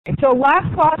So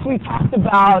last class we talked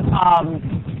about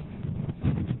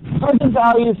present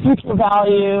value, future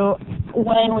value,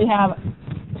 when we have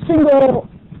single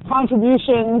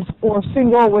contributions or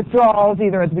single withdrawals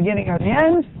either at the beginning or the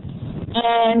end,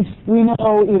 and we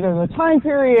know either the time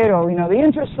period or we know the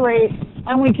interest rate,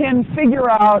 and we can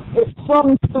figure out, if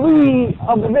from three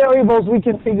of the variables, we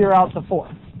can figure out the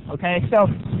fourth. Okay, so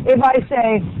if I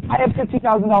say I have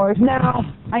 $50,000 now,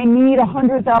 I need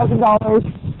 $100,000,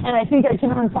 and I think I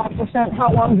can earn 5%,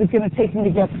 how long is it going to take me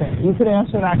to get there? You could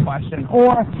answer that question.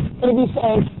 Or if you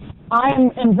say,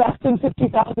 I'm investing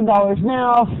 $50,000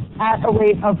 now at a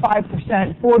rate of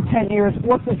 5% for 10 years,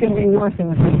 what's it going to be worth in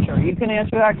the future? You can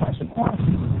answer that question. Or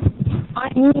I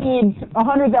need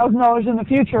 $100,000 in the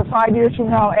future 5 years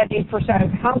from now at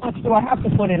 8%. How much do I have to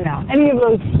put in now? Any of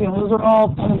those, those are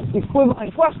all kind of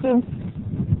equivalent questions,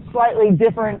 slightly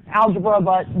different algebra,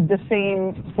 but the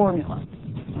same formula.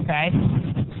 Okay?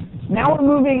 Now we're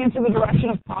moving into the direction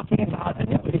of talking about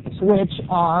annuities, which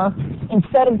are,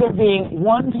 instead of there being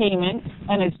one payment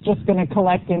and it's just going to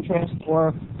collect interest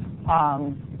or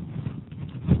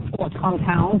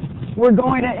compound, we're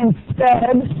going to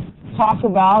instead talk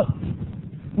about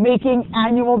making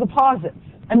annual deposits.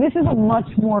 And this is a much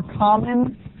more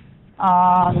common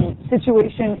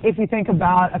situation if you think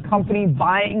about a company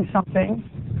buying something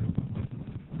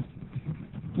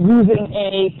using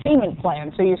a payment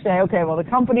plan. So you say, okay, well, the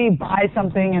company buys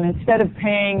something, and instead of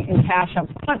paying in cash up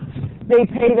front, they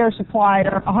pay their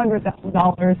supplier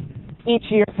 $100,000 each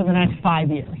year for the next 5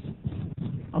 years.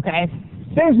 Okay?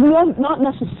 There's not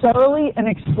necessarily an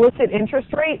explicit interest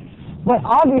rate, but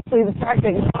obviously the fact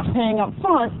that you're not paying up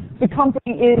front, the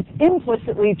company is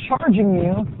implicitly charging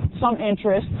you some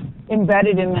interest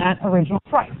embedded in that original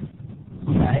price.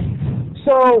 Okay?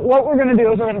 So what we're going to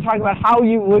do is we're going to talk about how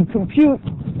you would compute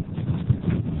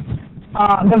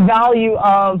the value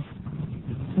of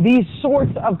these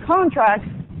sorts of contracts.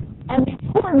 And the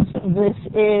importance of this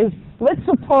is, let's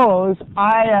suppose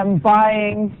I am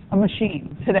buying a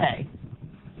machine today.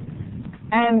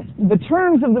 And the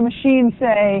terms of the machine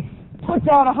say, put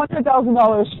down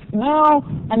 $100,000 now,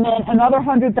 and then another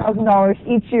 $100,000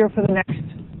 each year for the next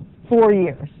 4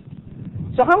 years.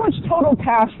 So how much total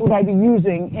cash would I be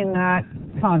using in that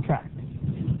contract?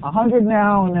 100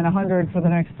 now, and then 100 for the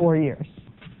next 4 years.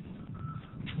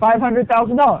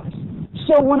 $500,000.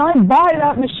 So when I buy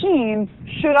that machine,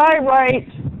 should I write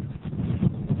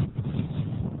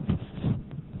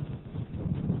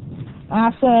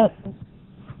asset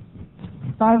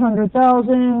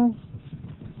 500,000,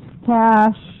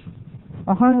 cash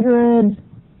 100,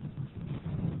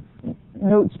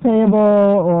 notes payable,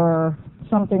 or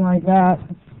something like that?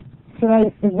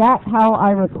 Is that how I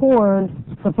record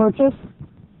the purchase?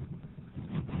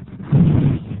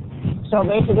 So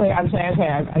basically I'm saying,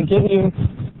 okay,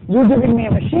 you're giving me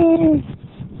a machine,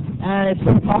 and it's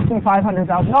going to cost me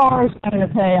 $500,000. I'm going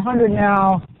to pay 100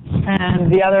 now,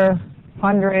 and the other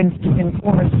 100 in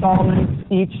 4 installments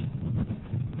each,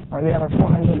 or the other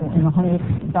 400 in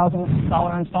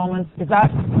 $100,000 installments. Is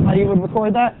that how you would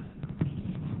record that?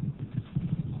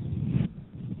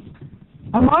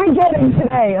 Am I getting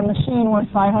today a machine worth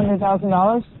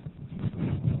 $500,000?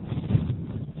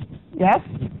 Yes?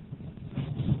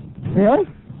 Really?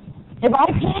 If I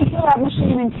paid for that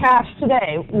machine in cash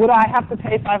today, would I have to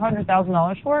pay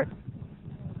 $500,000 for it?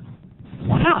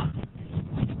 Why not?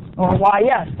 Or why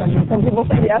yes? I mean, some people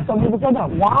say yes, some people say no.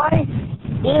 Why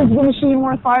is the machine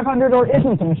worth 500 or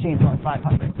isn't the machine worth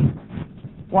 500?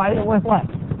 Why is it worth less?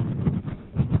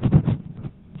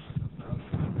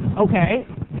 Okay.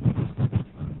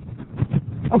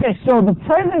 Okay, so the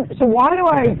present, so what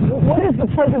is the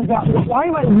present value? Why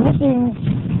am I looking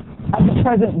at the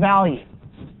present value?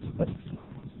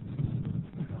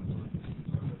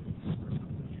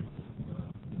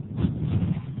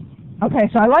 Okay,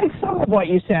 so I like some of what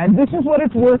you said. This is what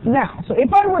it's worth now. So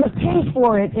if I were to pay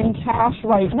for it in cash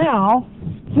right now,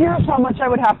 here's how much I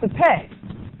would have to pay,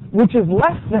 which is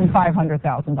less than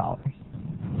 $500,000.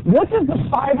 What does the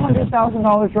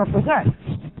 $500,000 represent?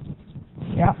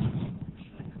 Yeah.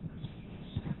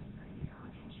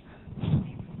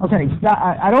 Okay,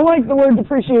 I don't like the word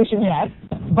depreciation yet,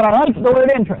 but I like the word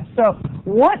interest. So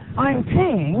what I'm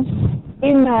paying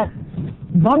in that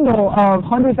bundle of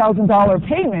 $100,000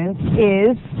 payments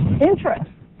is interest.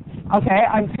 Okay,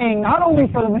 I'm paying not only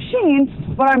for the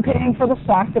machine, but I'm paying for the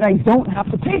fact that I don't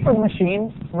have to pay for the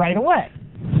machine right away.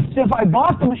 So if I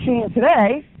bought the machine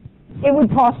today, it would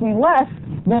cost me less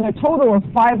than a total of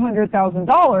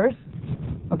 $500,000.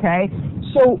 Okay,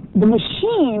 so the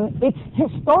machine, its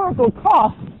historical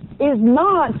cost is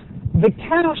not the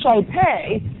cash I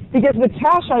pay, because the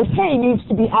cash I pay needs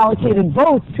to be allocated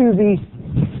both to the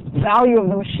value of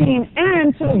the machine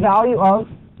and to the value of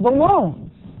the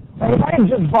loans. Right? If I had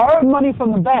just borrowed money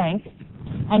from the bank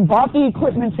and bought the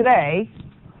equipment today,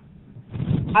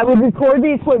 I would record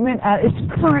the equipment at its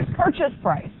current purchase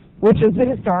price, which is the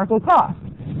historical cost.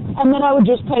 And then I would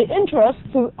just pay interest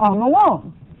on the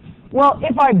loan. Well,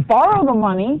 if I borrow the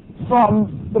money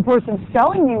from the person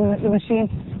selling me the machine,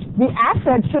 the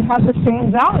asset should have the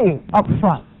same value up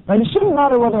front. Right? It shouldn't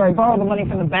matter whether I borrow the money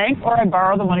from the bank or I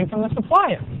borrow the money from the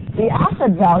supplier. The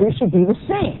asset value should be the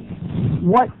same.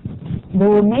 What the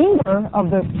remainder of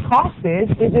the cost is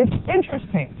its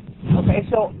interest payment. Okay,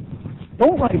 so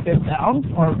don't write this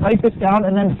down, or write this down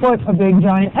and then put a big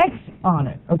giant X on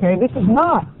it. Okay, this is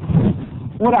not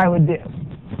what I would do.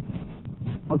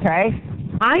 Okay,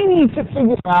 I need to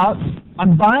figure out,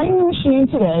 I'm buying the machine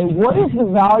today, what is the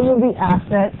value of the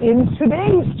asset in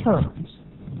today's terms?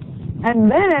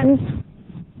 And then,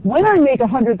 when I make a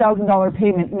 $100,000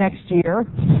 payment next year,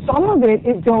 some of it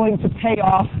is going to pay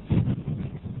off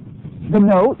the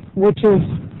note, which is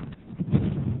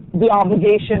the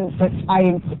obligation that I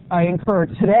incur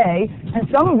today, and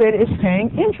some of it is paying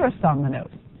interest on the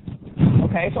note.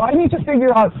 Okay, so I need to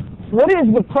figure out what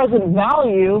is the present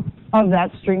value of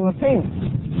that stream of payments.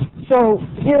 So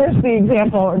here's the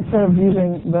example, instead of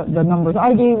using the numbers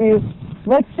I gave you.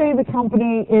 Let's say the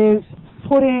company is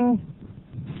putting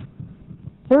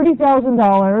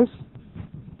 $30,000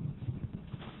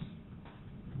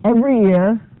 every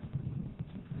year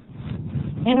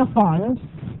in a fund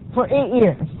for 8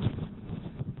 years.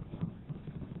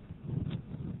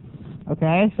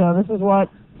 Okay, so this is what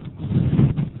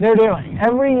they're doing.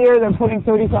 Every year they're putting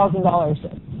 $30,000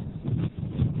 in.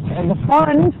 And the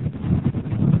fund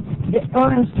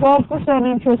earns 12%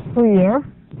 interest per year.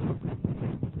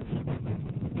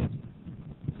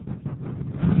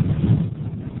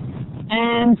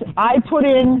 And I put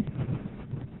in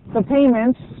the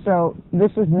payments, so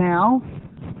this is now,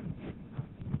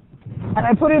 and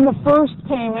I put in the first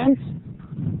payment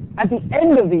at the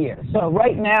end of the year. So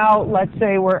right now, let's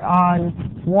say we're on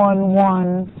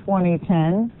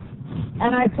 1/1/2010,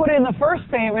 and I put in the first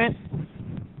payment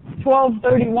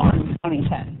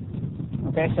 12/31/2010.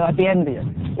 Okay, so at the end of the year.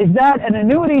 Is that an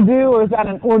annuity due, or is that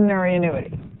an ordinary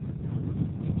annuity?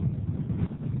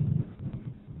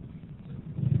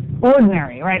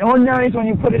 Ordinary, right? Ordinary is when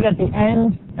you put it at the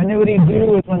end. Annuity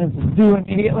due is when it's due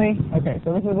immediately. Okay,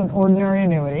 so this is an ordinary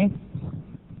annuity.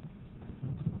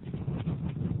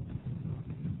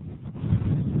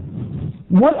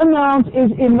 What amount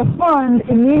is in the fund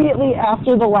immediately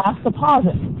after the last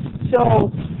deposit?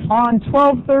 So on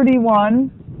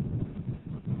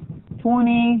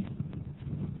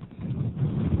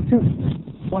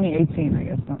 12/31/2018, I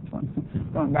guess, not 20,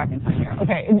 going back in time here.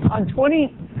 Okay, on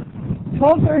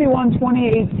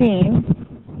 12/31/2018,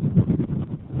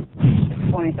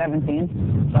 2017,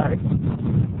 sorry,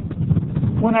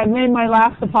 when I made my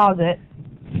last deposit,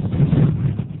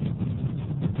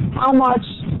 how much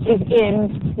is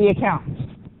in the account?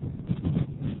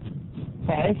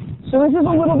 Okay, so this is a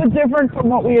little bit different from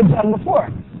what we had done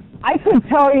before. I could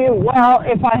tell you, well,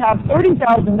 if I have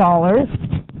 $30,000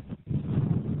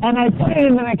 and I put it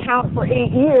in an account for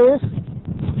 8 years,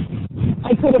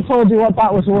 I could have told you what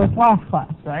that was worth last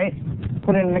class, right?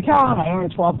 Put it in an account, I earn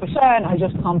 12%, I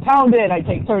just compound it, I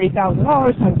take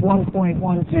 $30,000 times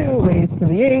 1.12 raised to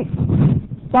the 8,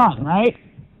 done, right?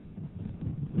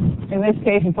 In this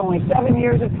case, it's only 7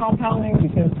 years of compounding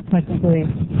because technically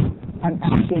I'm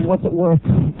asking what's it worth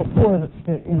before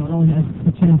it only has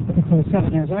a chance for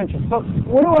 7 years of interest. But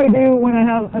what do I do when I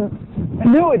have an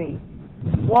annuity?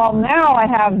 Well, now I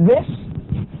have this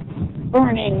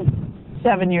earning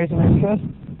 7 years of interest,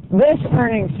 this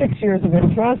earning 6 years of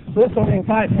interest, this earning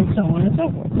 5, and so on and so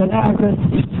forth. So now it's a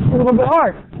little bit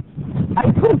harder.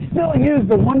 I could still use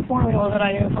the one formula that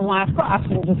I knew from last class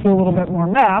and just do a little bit more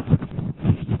math.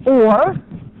 Or,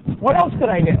 what else could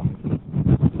I do?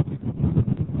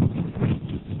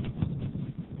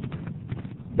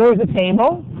 There's a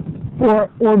table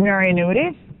for ordinary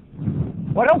annuities.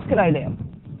 What else could I do?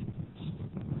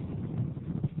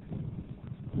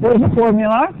 There's a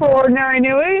formula for ordinary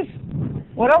annuities.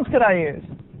 What else could I use?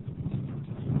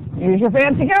 Use your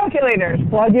fancy calculators.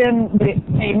 Plug in the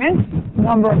payment,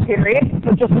 number of periods,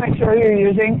 but just make sure you're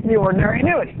using the ordinary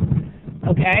annuity.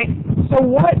 Okay? So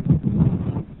what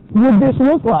would this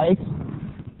look like?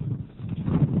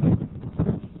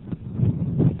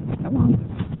 Come on.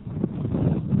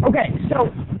 Okay,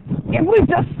 so if we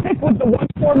just stick with the one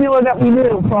formula that we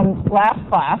knew from last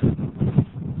class,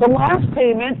 the last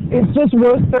payment is just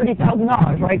worth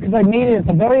 $30,000, right? Because I made it at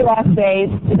the very last day.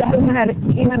 It hasn't had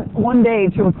even 1 day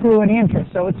to accrue any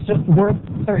interest, so it's just worth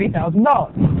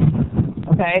 $30,000.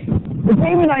 Okay? The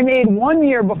payment I made 1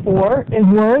 year before is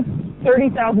worth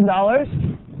 $30,000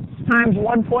 times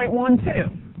 1.12.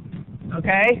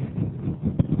 Okay?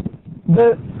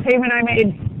 The payment I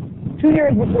made 2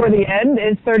 years before the end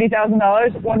is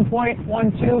 $30,000,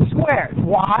 1.12 squared.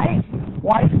 Why?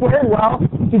 Why squared? Well,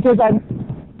 because I'm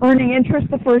earning interest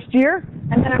the first year,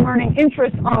 and then I'm earning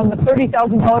interest on the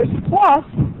 $30,000 plus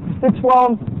the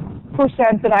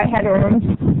 12% that I had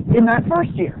earned in that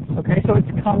first year. Okay, so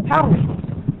it's compounding.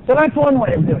 So that's one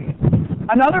way of doing it.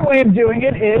 Another way of doing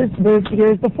it is,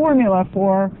 here's the formula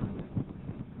for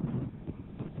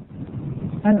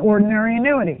an ordinary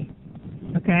annuity.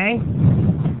 Okay?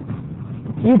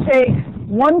 You take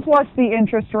 1 plus the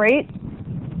interest rate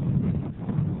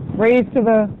raised to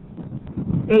the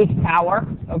 8th power,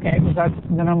 okay, because that's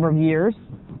the number of years.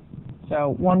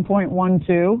 So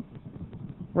 1.12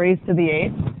 raised to the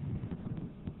 8th,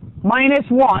 minus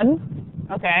 1,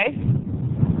 okay,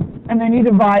 and then you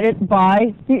divide it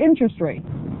by the interest rate.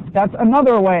 That's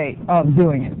another way of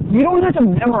doing it. You don't have to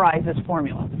memorize this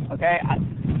formula, okay?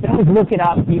 You can always look it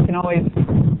up. You can always,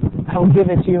 I'll give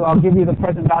it to you. I'll give you the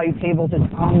present value tables.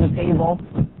 It's on the table,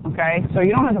 okay? So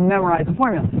you don't have to memorize the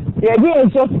formula. The idea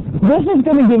is just, this is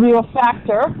going to give you a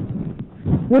factor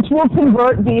which will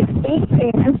convert these 8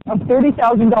 payments of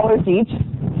 $30,000 each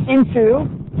into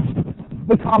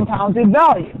the compounded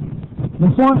value.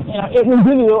 It will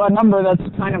give you a number that's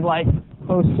kind of like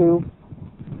close to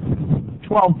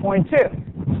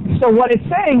 12.2. So what it's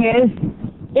saying is,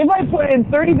 if I put in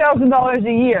 $30,000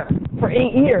 a year for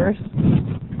 8 years,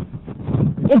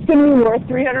 it's going to be worth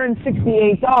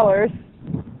 $368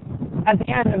 at the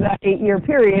end of that 8-year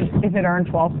period if it earned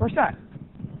 12%.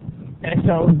 Okay,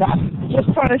 so that's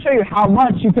just trying to show you how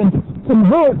much you can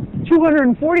convert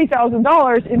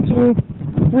 $240,000 into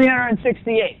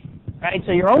 $368. Right?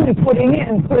 So you're only putting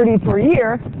in $30 per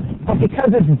year, but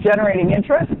because it's generating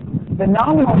interest, the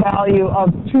nominal value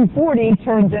of $240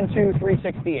 turns into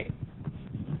 $368.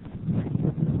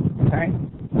 Okay?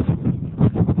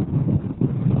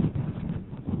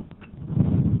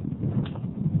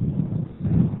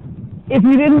 If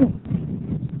you didn't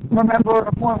remember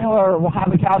a formula or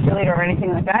have a calculator or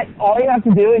anything like that, all you have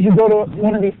to do is you go to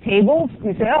one of these tables,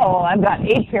 you say, oh, I've got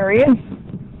 8 periods,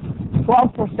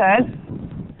 12%.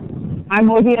 I'm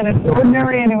looking at an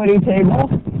ordinary annuity table,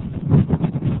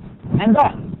 and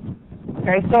done.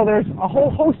 Okay, so there's a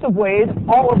whole host of ways.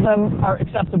 All of them are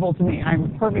acceptable to me.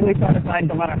 I'm perfectly satisfied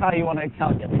no matter how you want to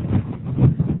calculate it.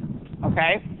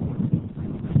 Okay?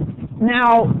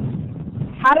 Now,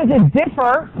 how does it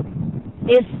differ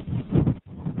if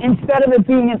instead of it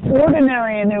being an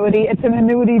ordinary annuity, it's an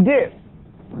annuity due?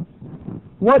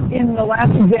 What, in the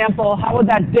last example, how would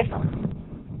that differ?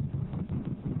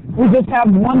 We just have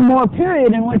one more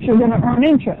period in which you're going to earn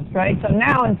interest, right? So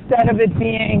now instead of it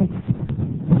being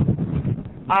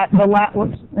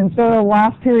instead of the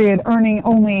last period earning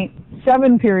only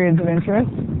 7 periods of interest,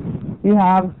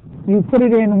 you put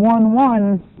it in 1,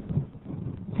 1,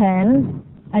 10,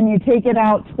 and you take it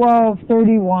out 12,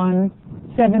 31,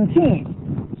 17.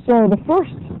 So the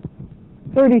first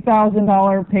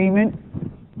 $30,000 payment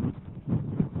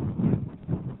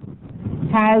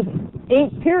has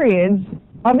 8 periods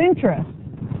of interest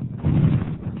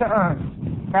to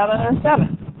earn rather than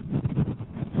 7.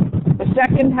 The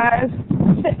second has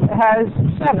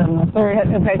 7. The third has,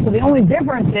 okay, so the only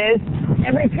difference is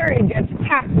every period gets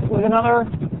taxed with another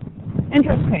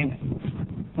interest payment.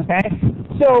 Okay?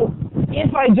 So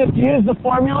if I just use the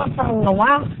formula from the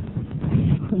last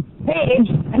page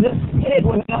and just hit it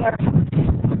with another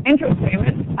interest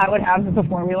payment, I would have the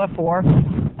formula for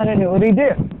an annuity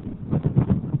due.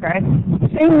 Okay?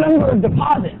 Same number of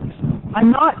deposits.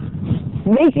 I'm not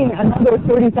making another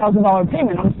 $30,000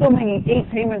 payment. I'm still making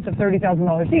 8 payments of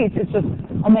 $30,000 each. It's just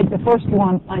I'll make the first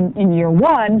one in year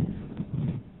 1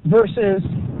 versus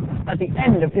at the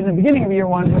end in the beginning of year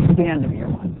 1 versus the end of year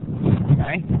 1.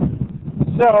 Okay?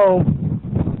 So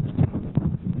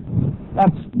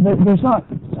there's not.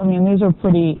 I mean, these are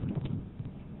pretty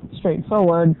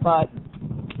straightforward, but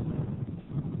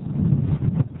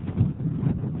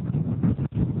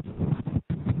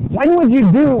when would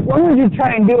you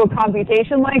try and do a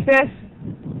computation like this?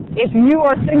 If you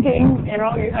are thinking,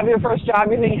 you have your first job,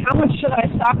 you're thinking, how much should I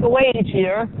stock away each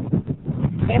year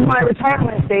in my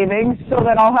retirement savings so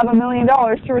that I'll have $1 million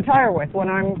to retire with when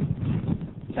I'm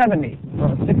 70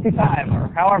 or 65 or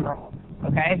however old,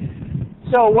 okay?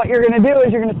 So what you're going to do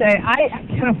is you're going to say, I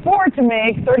can afford to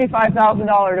make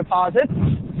 $35,000 deposits,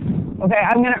 okay?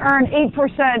 I'm going to earn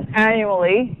 8%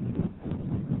 annually.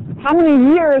 How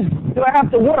many years do I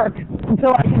have to work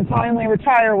until I can finally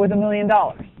retire with $1 million?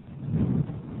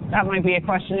 That might be a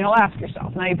question you'll ask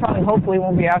yourself. Now, you probably, hopefully,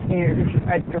 won't be asking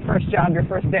at your first job, your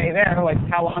first day there, like,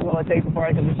 how long will it take before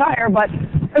I can retire? But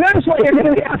eventually, you're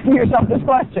going to be asking yourself this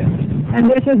question. And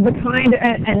this is the kind,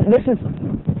 and this is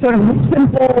sort of the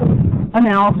simple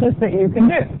analysis that you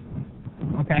can do.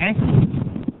 Okay?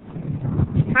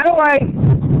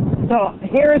 So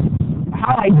here's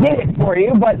how I did it for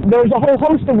you, but there's a whole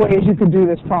host of ways you could do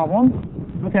this problem.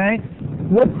 Okay?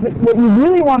 What you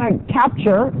really want to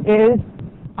capture is,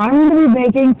 I'm going to be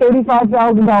making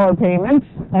 $35,000 payments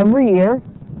every year,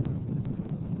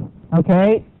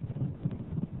 okay?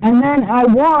 And then I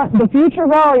want the future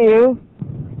value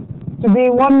to be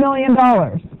 $1 million.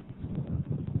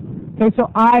 Okay, so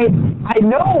I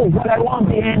know what I want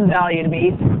the end value to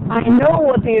be. I know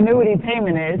what the annuity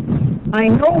payment is. I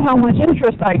know how much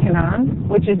interest I can earn,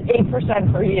 which is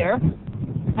 8% per year.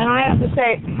 And I have to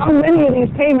say, how many of these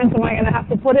payments am I going to have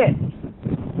to put in?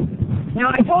 Now,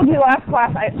 I told you last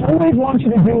class, I always want you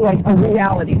to do like a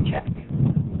reality check.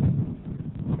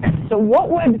 So what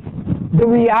would the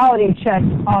reality check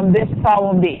on this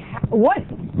problem be? What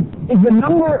is the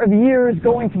number of years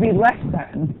going to be less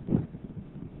than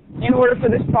in order for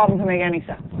this problem to make any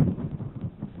sense?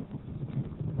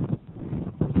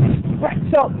 Right,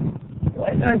 so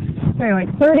let's say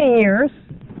like 30 years.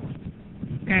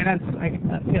 Okay, that's like,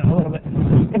 a little bit.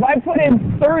 If I put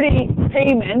in 30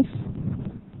 payments,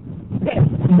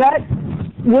 that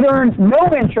would earn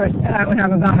no interest, and I would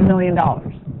have about $1 million.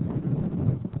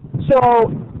 So,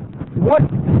 what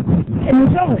can you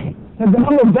tell me? The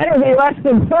number better be less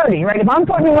than 30, right? If I'm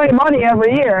putting away money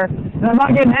every year, and I'm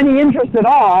not getting any interest at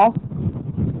all,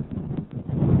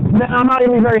 then I'm not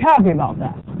going to be very happy about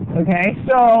that. Okay?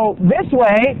 So, this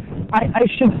way, I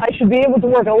should be able to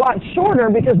work a lot shorter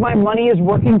because my money is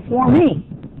working for me.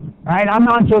 Right? I'm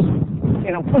not just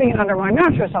putting it under my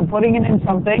mattress. I'm putting it in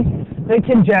something that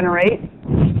can generate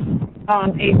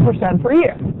 8% per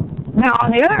year. Now,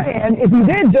 on the other hand, if you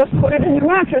did just put it in your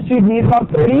mattress, you'd need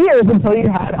about 30 years until you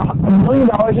had $1 million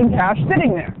in cash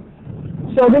sitting there.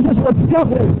 So this is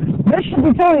this should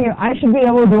be telling you I should be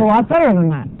able to do a lot better than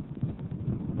that.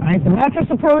 Right? The mattress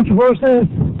approach versus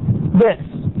this.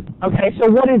 Okay, so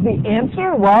what is the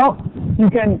answer? Well, you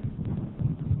can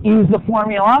use the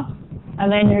formula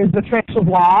and then use the tricks of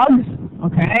logs.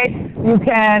 Okay, you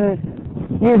can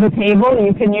use a table,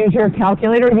 you can use your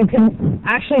calculator, you can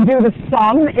actually do the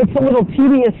sum. It's a little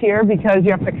tedious here because you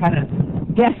have to kind of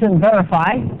guess and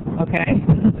verify, okay,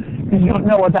 because you don't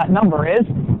know what that number is.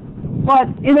 But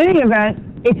in any event,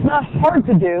 it's not hard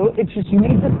to do, it's just you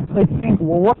need to think,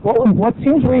 well, what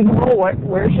seems reasonable,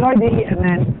 where should I be, and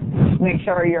then make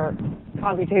sure your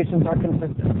computations are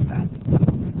consistent with that.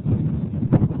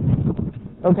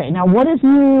 Okay, now what if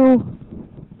you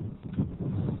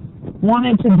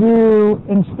wanted to do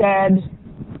instead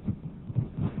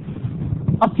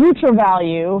a future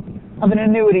value of an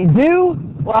annuity due?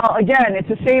 Well, again, it's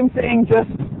the same thing, just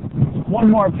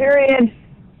one more period.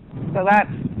 So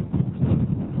that's,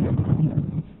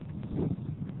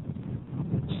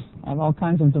 I have all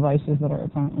kinds of devices that are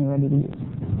apparently ready to use.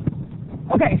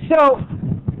 Okay, so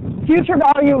future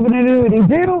value of an annuity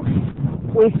due.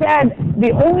 We said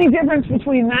the only difference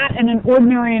between that and an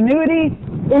ordinary annuity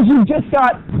is you've just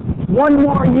got one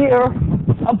more year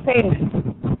of payment,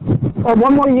 or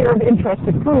one more year of interest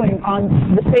accruing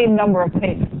on the same number of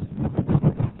payments.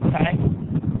 Okay?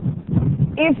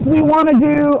 If we want to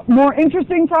do more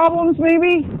interesting problems,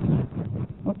 maybe,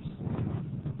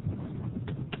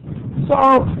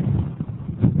 so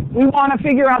we want to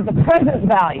figure out the present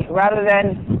value rather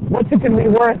than what's it going to be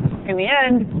worth in the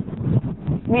end,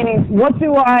 meaning how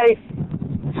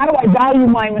do I value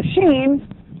my machine?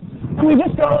 And we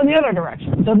just go in the other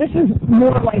direction. So this is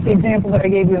more like the example that I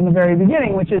gave you in the very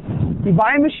beginning, which is you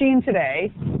buy a machine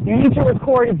today, you need to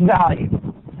record its value.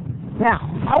 Now,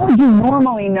 how would you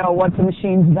normally know what the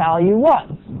machine's value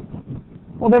was?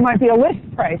 Well, there might be a list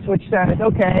price which says,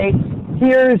 okay,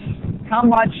 here's how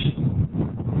much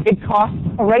it costs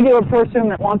a regular person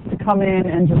that wants to come in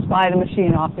and just buy the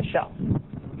machine off the shelf.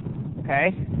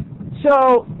 Okay?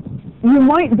 So you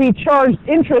might be charged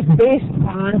interest based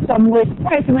on some list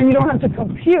price, and then you don't have to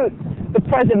compute the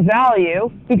present value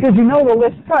because you know the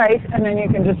list price, and then you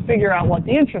can just figure out what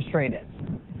the interest rate is.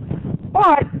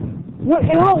 But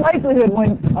in all likelihood,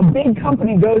 when a big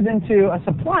company goes into a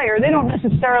supplier, they don't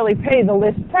necessarily pay the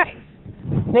list price.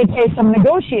 They pay some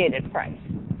negotiated price.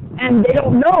 And they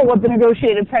don't know what the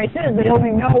negotiated price is. They only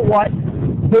know what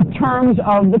the terms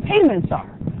of the payments are.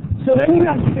 So then you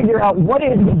have to figure out what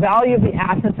is the value of the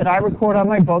assets that I record on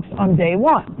my books on day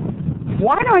one.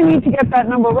 Why do I need to get that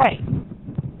number right?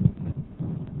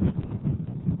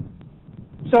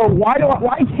 So what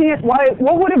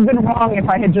would have been wrong if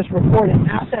I had just recorded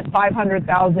asset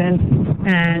 500,000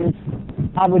 and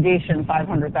obligation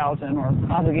 500,000 or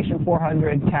obligation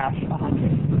 400, cash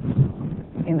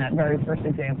 100 in that very first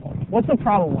example? What's the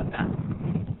problem with that?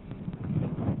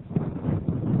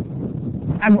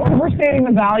 I'm overstating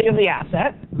the value of the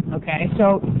asset, okay?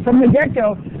 So from the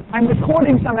get-go, I'm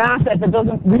recording some asset that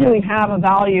doesn't really have a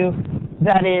value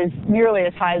that is nearly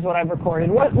as high as what I've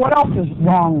recorded. What else is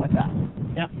wrong with that?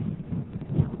 Yeah.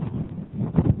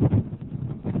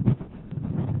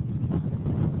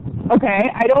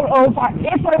 Okay, I don't know if I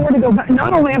were to go back,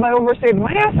 not only have I overstated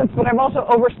my assets, but I've also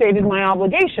overstated my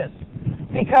obligations.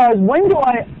 Because when do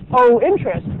I owe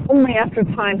interest? Only after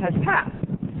time has passed.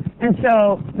 And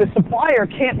so the supplier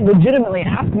can't legitimately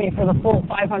ask me for the full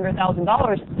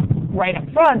 $500,000 right up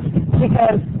front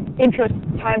because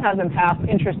time hasn't passed,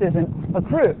 interest isn't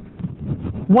accrued.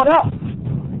 What else?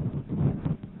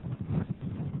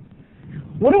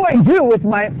 What do I do with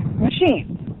my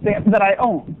machines that I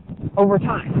own over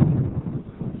time?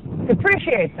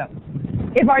 Depreciate them.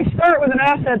 If I start with an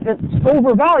asset that's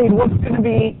overvalued, what's going to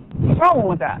be the problem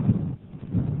with that?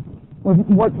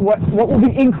 What will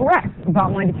be incorrect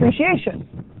about my depreciation?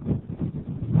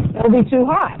 It'll be too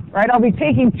high, right? I'll be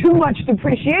taking too much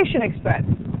depreciation expense.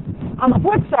 On the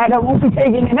flip side, I won't be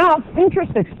taking enough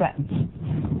interest expense.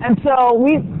 And so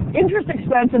interest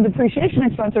expense and depreciation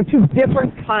expense are two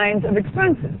different kinds of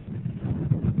expenses.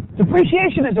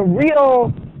 Depreciation is a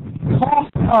real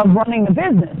cost of running the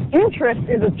business. Interest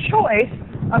is a choice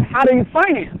of how do you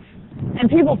finance. And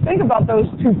people think about those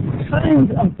two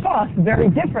kinds of costs very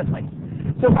differently.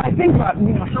 So if I think about,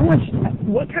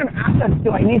 what kind of assets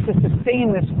do I need to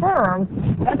sustain this firm,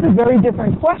 that's a very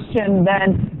different question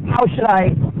than how should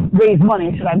I raise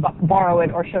money? Should I borrow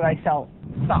it or should I sell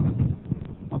stock?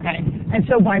 Okay? And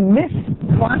so by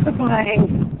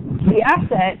misclassifying the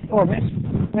asset or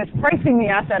mispricing the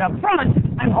asset up front,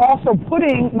 I'm also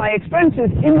putting my expenses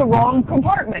in the wrong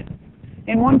compartment.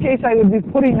 In one case, I would be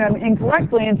putting them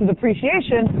incorrectly into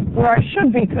depreciation, where I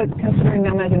should be considering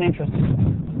them as an interest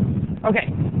expense.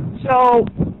 Okay, so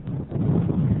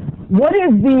what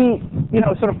is the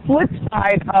sort of flip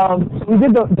side of? So we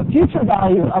did the future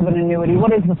value of an annuity.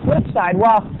 What is the flip side?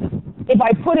 Well, if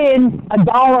I put in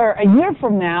 $1 a year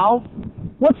from now,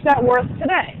 what's that worth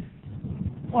today?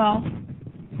 Well,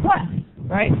 less,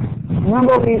 right?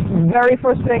 Remember the very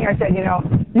first thing I said,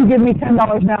 you give me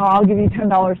 $10 now, I'll give you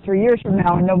 $10 3 years from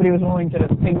now, and nobody was willing to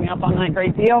take me up on that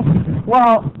great deal?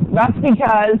 Well, that's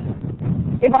because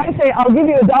if I say I'll give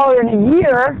you $1 in a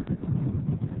year,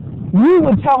 you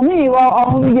would tell me, well,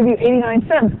 I'll only give you 89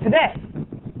 cents today.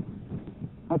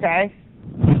 Okay?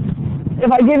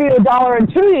 If I give you $1 in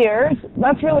 2 years,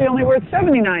 that's really only worth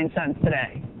 79 cents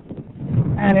today.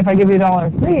 And if I give you $1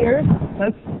 in 3 years,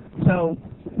 so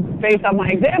based on my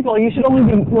example, you should only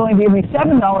be willing to give me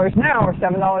 $7 now or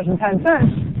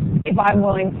 $7.10 if I'm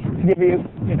willing to give you,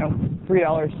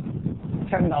 $3,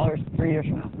 $10 3 years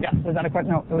from now. Yeah, was that a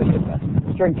question? No, it was just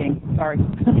drinking. Sorry.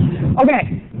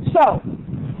 Okay, so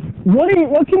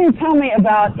what can you tell me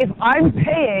about if I'm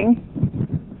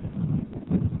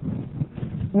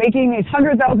making these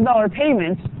 $100,000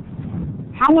 payments?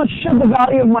 How much should the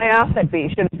value of my asset be?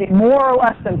 Should it be more or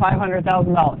less than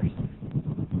 $500,000?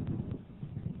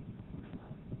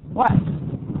 Less.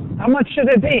 How much should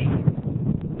it be?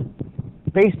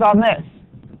 Based on this.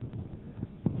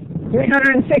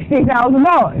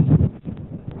 $360,000.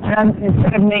 And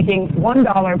instead of making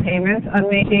 $1 payments, I'm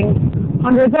making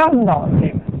 $100,000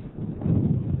 payments.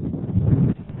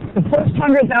 The first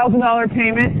 $100,000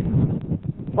 payment,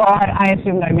 well, I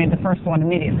assumed I made the first one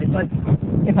immediately, but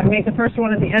if I make the first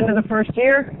one at the end of the first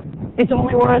year, it's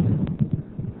only worth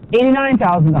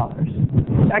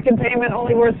 $89,000. Second payment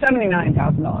only worth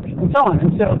 $79,000, and so on.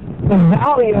 And so the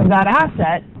value of that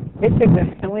asset is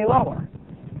significantly lower.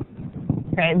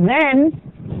 Okay, then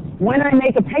when I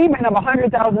make a payment of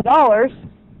 $100,000,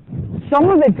 some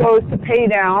of it goes to pay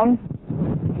down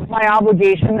my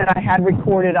obligation that I had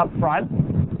recorded up front.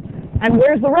 And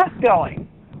where's the rest going?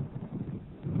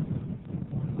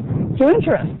 To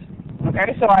interest.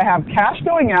 Okay, so I have cash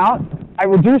going out, I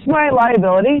reduce my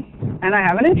liability, and I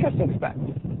have an interest expense.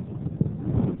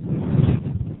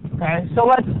 Okay, so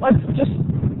let's just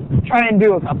try and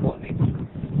do a couple of these.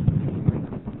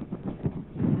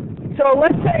 So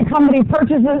let's say a company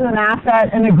purchases an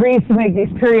asset and agrees to make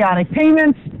these periodic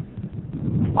payments.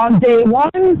 On day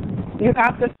one, you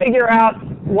have to figure out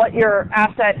what your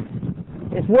asset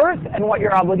is worth and what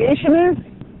your obligation is.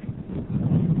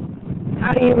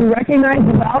 How do you recognize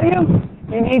the value?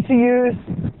 You need to use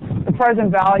the present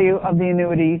value of the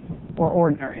annuity or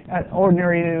ordinary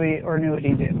annuity or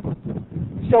annuity due.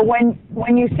 So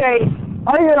when you say,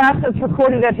 are your assets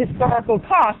recorded at historical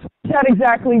cost, what does that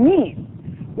exactly mean?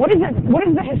 What does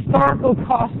the historical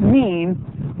cost mean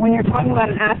when you're talking about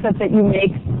an asset that you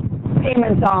make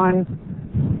payments on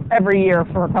every year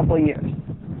for a couple of years?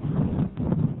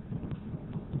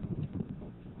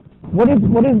 What is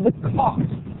the cost?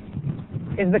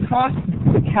 Is the cost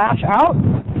the cash out?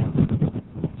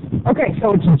 Okay,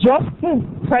 so it's just the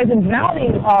present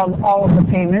value of all of the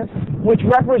payments, which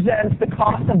represents the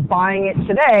cost of buying it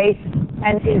today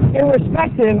and is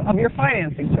irrespective of your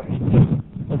financing choices.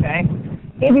 Okay?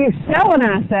 If you sell an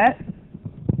asset,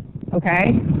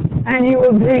 okay, and you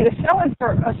agree to sell it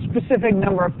for a specific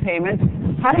number of payments,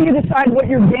 how do you decide what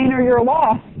your gain or your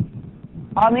loss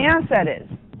on the asset is?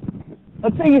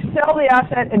 Let's say you sell the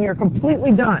asset and you're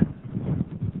completely done.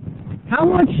 How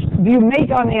much do you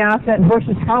make on the asset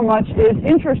versus how much is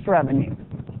interest revenue?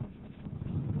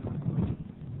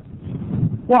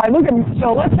 Well,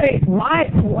 so let's say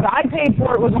what I paid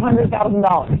for it was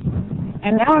 $100,000,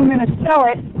 and now I'm going to sell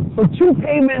it for two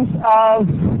payments of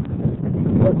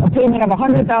a payment of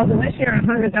 $100,000 this year and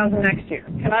 $100,000 next year.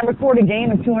 Can I record a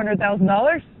gain of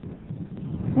 $200,000?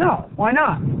 No, why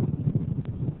not?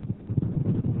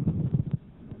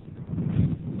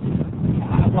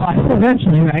 Well,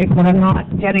 eventually, right? But I'm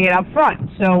not getting it up front.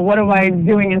 So what am I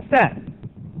doing instead?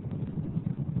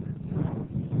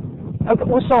 Okay,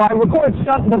 well, so I record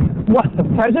the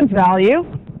present value,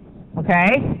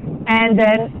 okay, and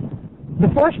then the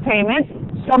first payment,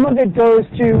 some of it goes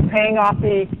to paying off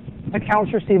the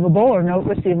accounts receivable or note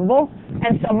receivable,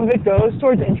 and some of it goes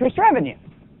towards interest revenue.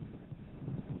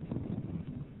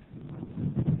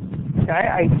 Okay,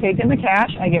 I take in the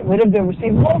cash, I get rid of the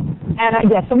receivable, and I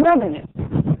get some revenue.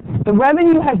 The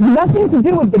revenue has nothing to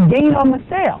do with the gain on the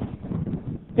sale,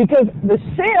 because the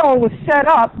sale was set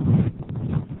up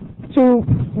to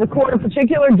record a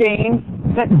particular gain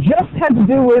that just had to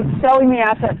do with selling the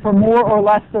asset for more or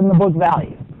less than the book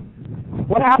value.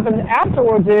 What happens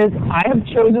afterwards is I have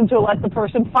chosen to let the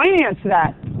person finance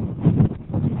that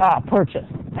purchase.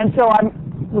 And so I'm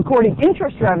recording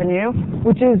interest revenue,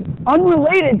 which is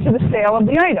unrelated to the sale of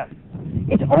the item.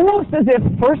 It's almost as if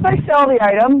first I sell the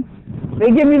item,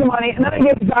 they give me the money, and then I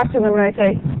give it back to them and I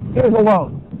say, here's a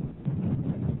loan.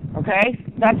 Okay?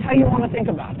 That's how you want to think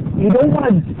about it. You don't want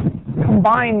to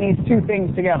combine these two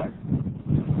things together.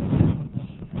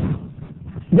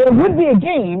 There would be a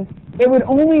gain. It would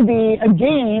only be a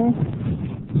gain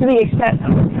to the extent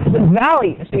of the present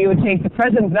value. So you would take the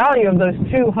present value of those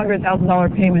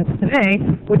 $200,000 payments today,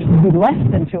 which would be less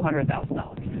than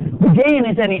 $200,000. The gain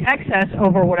is any excess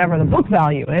over whatever the book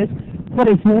value is, but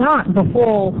it's not the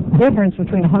full difference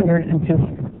between 100 and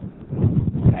 200.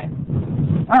 Okay.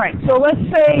 All right, so let's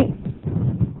say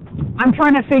I'm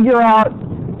trying to figure out,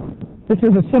 this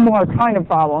is a similar kind of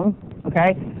problem,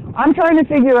 okay? I'm trying to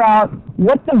figure out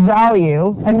what the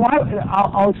value, and why,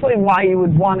 I'll explain why you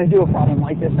would want to do a problem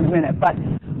like this in a minute, but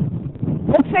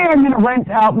let's say I'm going to rent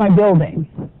out my building,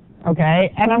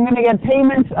 okay, and I'm going to get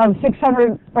payments of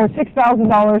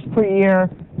 $6,000 per year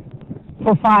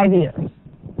for 5 years.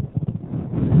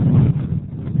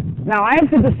 Now I have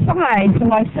to decide to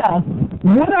myself,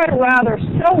 would I rather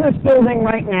sell this building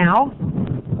right now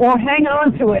or hang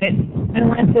on to it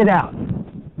and rent it out?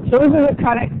 So this is the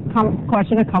kind of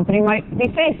question a company might be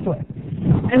faced with.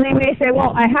 And they may say,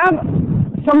 well, I have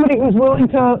somebody who's willing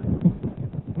to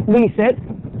lease it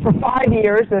for 5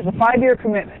 years. There's a 5-year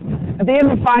commitment. At the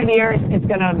end of 5 years, it's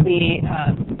going to be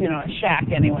a shack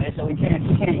anyway, so we can't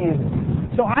use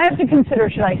it. So I have to consider,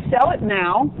 should I sell it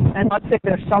now, and let's say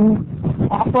there's some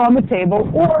offer on the table,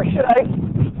 or should I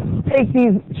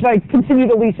continue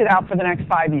to lease it out for the next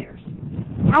 5 years?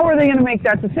 How are they going to make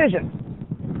that decision?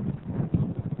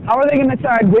 How are they going to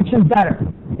decide which is better,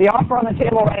 the offer on the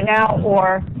table right now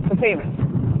or the payment?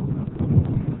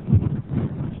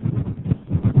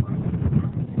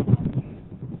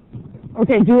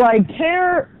 Okay, do I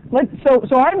care?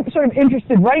 So I'm sort of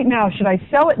interested right now. Should I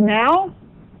sell it now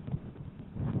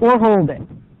or hold it?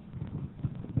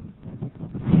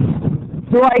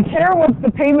 Do I care what the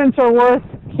payments are worth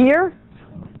here?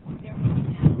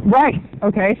 Right.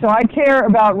 Okay, so I care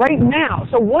about right now.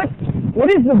 So what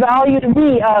is the value to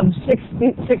me of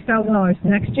 $6,000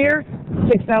 next year,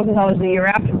 $6,000 the year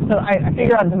after? So I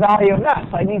figure out the value of that.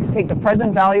 So I need to take the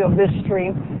present value of this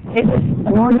stream. Is it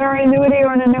an ordinary annuity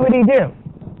or an annuity due?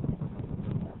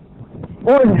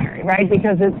 Ordinary, right?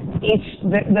 Because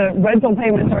the rental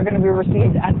payments are going to be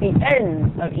received at the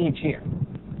end of each year.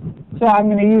 So I'm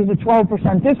going to use the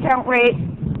 12% discount rate.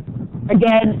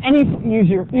 Again,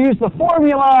 use the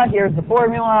formula. Here's the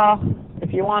formula.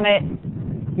 If you want it,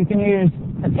 you can use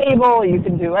a table. You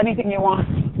can do anything you want.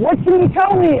 What can you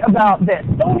tell me about this?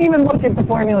 Don't even look at the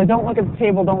formula. Don't look at the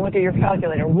table. Don't look at your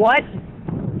calculator. Am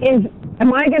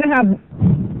I going to have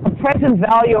a present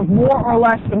value of more or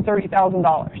less than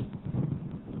 $30,000?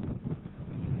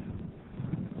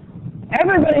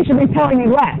 Everybody should be telling me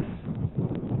less,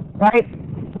 right?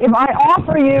 If I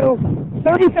offer you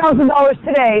 $30,000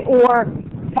 today or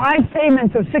 5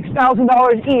 payments of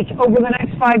 $6,000 each over the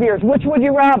next 5 years, which would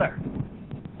you rather?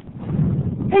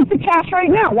 Take the cash right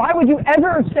now. Why would you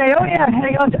ever say, oh yeah,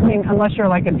 hang on to, I mean, unless you're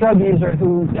like a drug user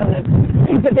who doesn't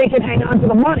think that they can hang on to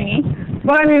the money.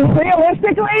 But I mean,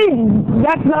 realistically,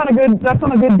 that's not a good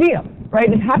deal, right?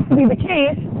 It has to be the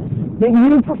case that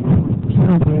you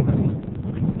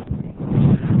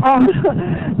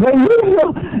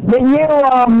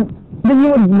that you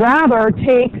would rather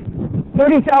take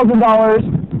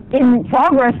 $30,000 in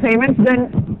progress payments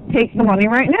than take the money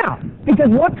right now. Because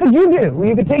what could you do? Well,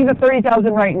 you could take the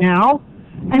 $30,000 right now,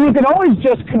 and you could always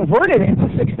just convert it into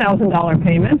 $6,000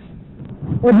 payments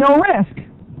with no risk,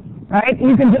 right?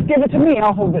 You can just give it to me,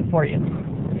 I'll hold it for you.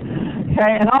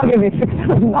 Okay, and I'll give you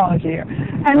 $6,000 a year.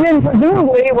 And then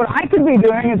presumably what I could be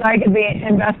doing is I could be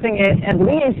investing it at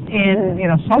least in,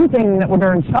 something that would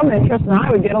earn some interest, and I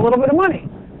would get a little bit of money,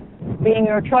 being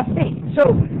your trustee.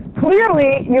 So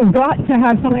clearly you've got to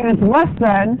have something that's less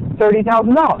than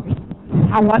 $30,000.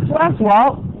 How much less?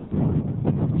 Well,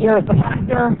 here's the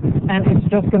factor, and it's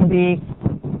just going to be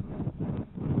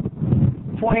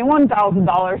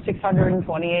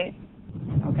 $21,628.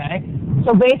 Okay?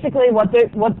 So basically what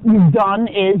you've done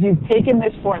is you've taken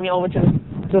this formula, which is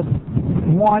just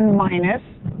 1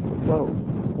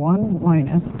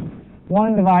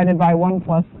 divided by 1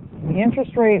 plus the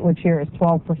interest rate, which here is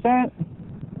 12%.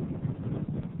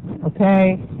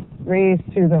 Okay? Raised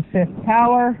to the 5th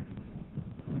power.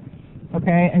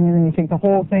 Okay, and then you take the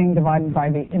whole thing divided by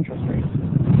the interest rate.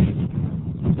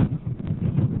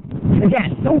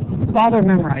 Again, don't bother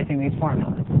memorizing these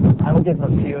formulas. I will give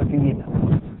them to you if you need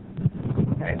them.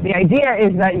 Okay, the idea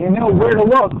is that you know where to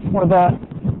look for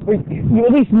you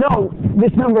at least know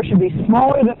this number should be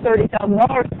smaller than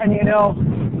 $30,000, and you know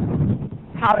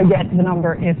how to get the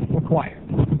number if required.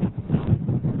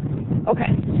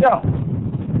 Okay, so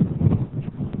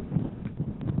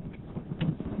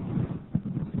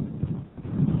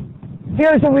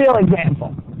here's a real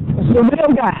example. This is a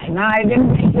real guy. Now, I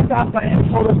didn't make this up, but I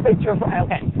pulled this picture.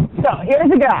 Okay, so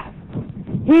here's a guy.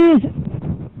 He's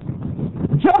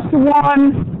just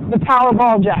won the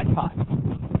Powerball jackpot.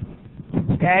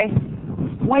 Okay?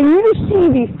 When you see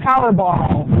these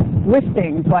Powerball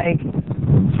listings, like,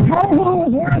 Powerball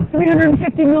was worth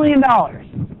 $350 million,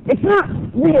 it's not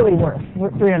really worth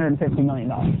 $350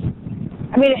 million.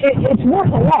 I mean, it's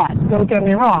worth a lot, don't get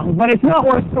me wrong, but it's not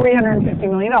worth $350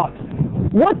 million.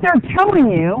 What they're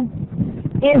telling you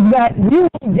is that you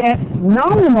will get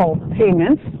nominal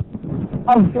payments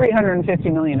of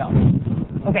 $350 million.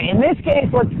 Okay, in this case,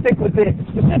 let's stick with the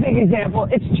specific example.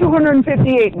 It's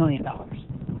 $258 million.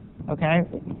 Okay?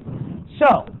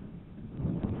 So,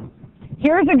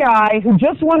 here's a guy who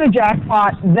just won a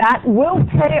jackpot that will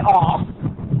pay off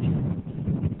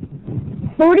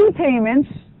 30 payments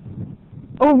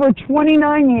over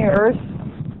 29 years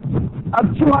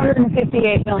of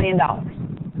 $258 million.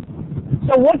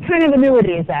 So what kind of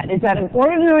annuity is that? Is that an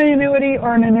ordinary annuity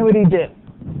or an annuity due?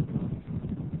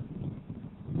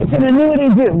 It's an annuity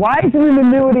due. Why is it an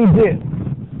annuity due?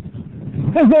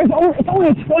 Because it's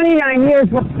only 29 years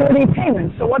with 30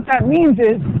 payments. So what that means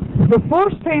is the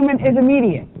first payment is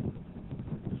immediate.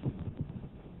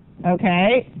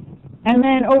 Okay? And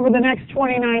then over the next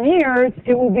 29 years,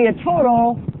 it will be a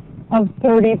total of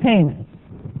 30 payments.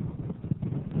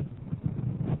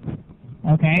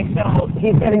 Okay, so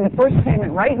he's getting the first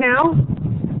payment right now,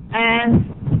 and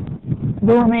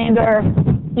the remainder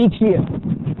each year.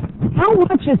 How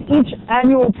much is each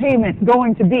annual payment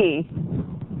going to be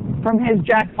from his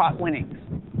jackpot winnings?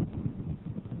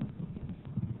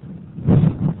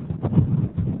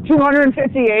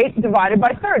 258 divided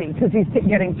by 30, because he's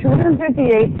getting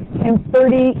 258 in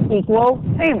 30 equal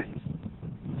payments.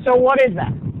 So what is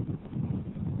that?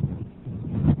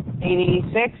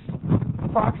 86,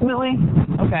 approximately?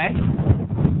 Okay.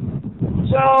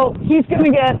 So he's going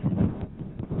to get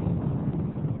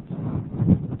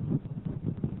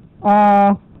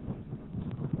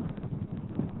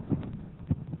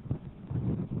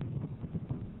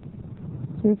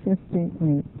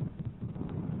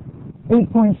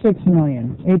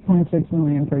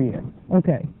million per year.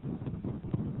 Okay.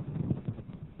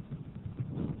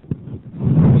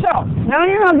 So now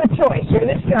you have the choice. You're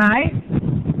this guy.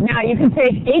 Now you can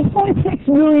take $8.6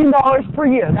 million per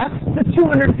year. That's the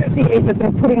 258 that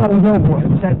they're putting on the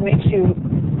billboards. That makes you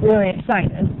really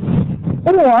excited.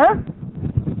 Or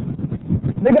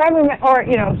the government, or,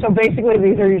 you know, so basically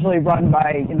these are usually run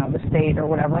by, you know, the state or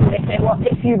whatever. And they say, well,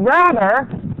 if you'd rather,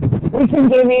 we can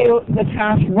give you the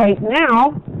cash right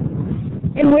now,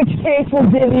 in which case we'll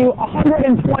give you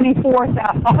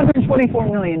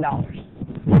 $124 million.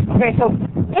 Okay, so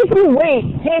if you wait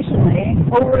patiently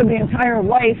over the entire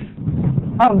life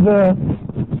of the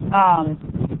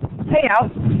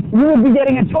payout, you would be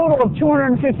getting a total of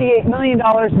 $258 million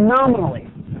nominally,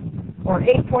 or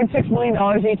 $8.6 million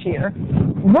each year,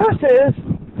 versus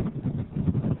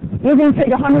you can take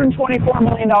 $124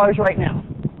 million right now.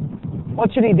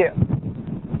 What should he do?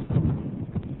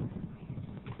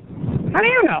 How do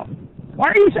you know? Why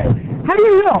are you saying? How do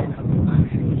you know?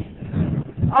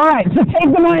 All right, so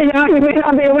take the money now. He may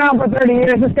not be around for 30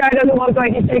 years. This guy doesn't look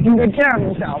like he's taking good care of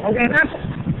himself. Okay, that's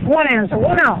one answer.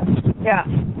 What else? Yeah.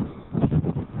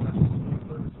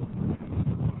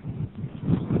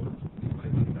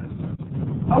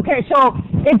 Okay, so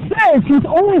it says he's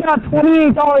only got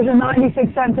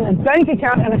 $28.96 in his bank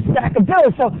account and a stack of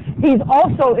bills. So he's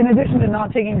also, in addition to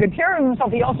not taking good care of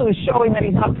himself, he also is showing that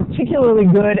he's not particularly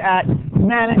good at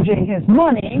managing his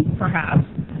money, perhaps.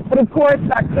 But of course,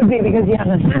 that could be because he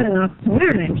hasn't had enough to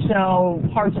manage. So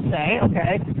hard to say.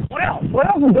 Okay, what else? What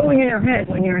else is going in your head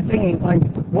when you're thinking, like,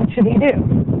 what should he do?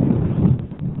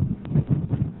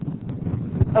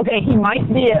 Okay, he might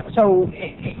be, so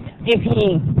if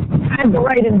he had the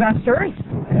right investors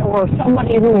or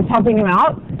somebody who was helping him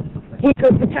out, he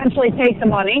could potentially take the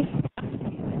money.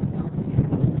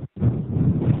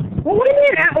 Well, what do you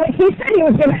mean? Like, he said he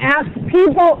was going to ask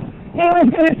people, he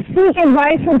was going to seek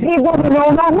advice from people who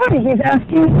know about money. He's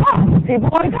asking us,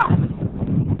 people like us.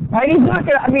 Right? He's not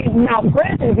going to, I mean, now,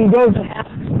 granted, if he goes and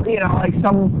asks, you know, like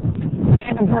some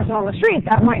random person on the street,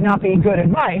 that might not be good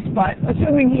advice, but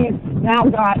assuming he's now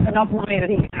got enough money that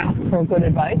he can ask for good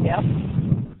advice, yeah.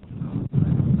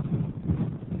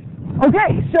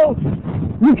 Okay, so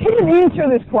you can't answer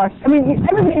this question. I mean,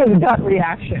 everybody has a gut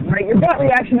reaction, right? Your gut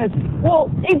reaction is, well,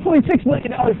 $8.6 million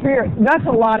per year, that's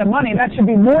a lot of money. That should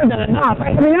be more than enough,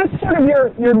 right? I mean, that's sort of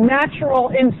your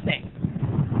natural instinct,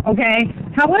 okay?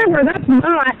 However, that's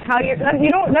not how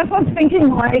that's not thinking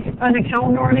like an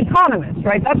accountant or an economist,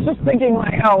 right? That's just thinking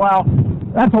like, oh, well,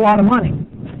 that's a lot of money,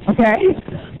 okay?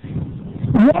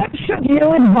 What should you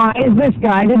advise this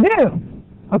guy to do?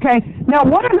 Okay, now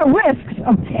what are the risks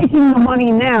of taking the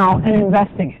money now and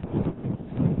investing it?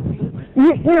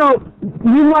 You know,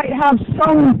 you might have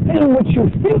something which you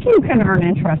think you can earn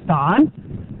interest on,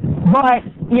 but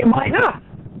you might not,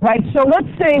 right? So let's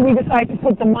say we decide to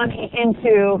put the money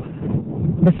into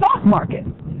the stock market.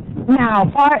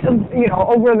 Now, from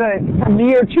the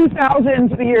year 2000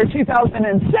 to the year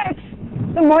 2006,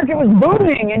 the market was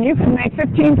booming and you could make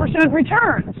 15%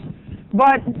 returns.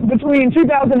 But between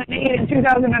 2008 and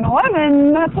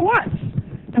 2011, not so much.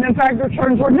 And in fact,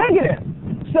 returns were negative.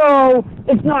 So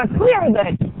it's not clear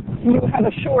that you have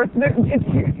a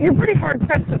you're pretty hard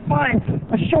pressed to find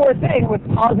a sure thing with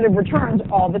positive returns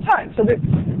all the time. So that,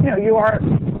 you know, you are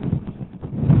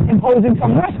imposing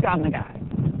some risk on the guy.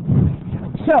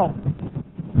 So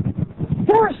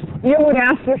first, you would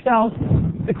ask yourself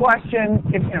the question,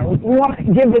 if you know, we want to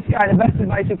give this guy the best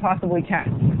advice we possibly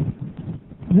can.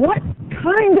 What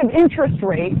kind of interest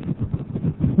rate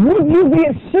would you be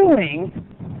assuming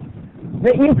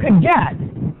that you could get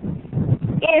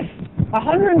if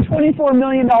 $124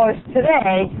 million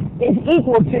today is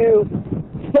equal to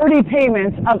 30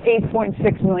 payments of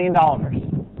 $8.6 million?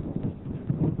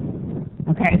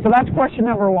 Okay, so that's question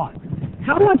number one.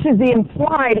 How much is the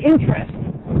implied interest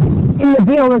in the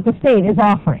deal that the state is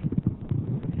offering?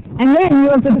 And then you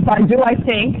have to decide, do I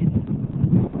think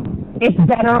it's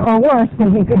better or worse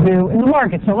than he could do in the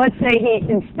market? So let's say he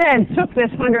instead took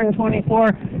this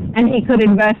 124 and he could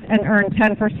invest and earn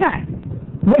 10%.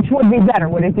 Which would be better?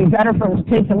 Would it be better for him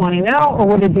to take the money now, or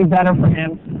would it be better for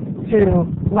him to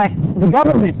let the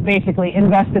government basically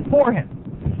invest it for him?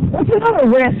 What's another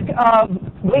risk of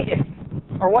waiting?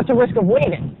 Or what's a risk of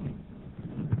waiting?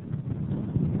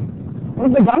 What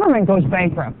if the government goes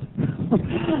bankrupt?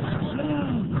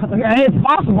 Okay, it's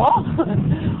possible.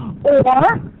 Or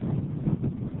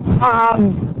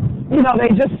you know, they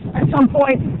just, at some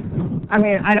point, I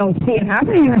mean, I don't see it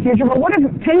happening in the future, but what if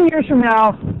 10 years from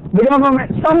now, the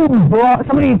government,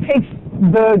 somebody takes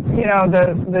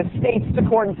the states to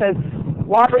court and says,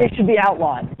 lottery should be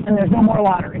outlawed, and there's no more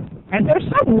lottery. And there's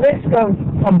some risk of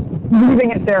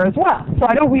leaving it there as well. So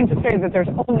I don't mean to say that there's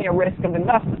only a risk of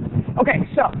investment. Okay,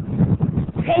 so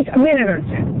take a minute or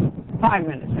two, 5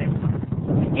 minutes maybe.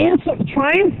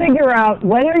 Try and figure out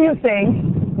whether you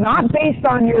think not based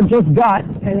on your just gut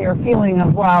and your feeling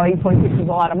of, wow, 8.6 is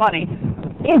a lot of money.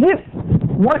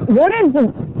 What is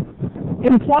the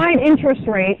implied interest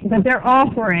rate that they're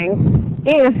offering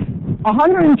if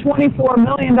 $124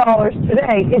 million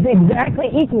today is exactly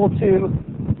equal to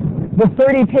the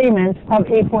 30 payments of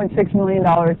 $8.6 million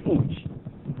each?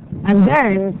 And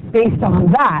then, based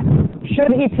on that,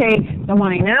 should he take the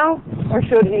money now, or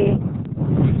should he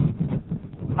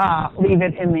leave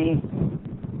it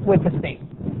with the state?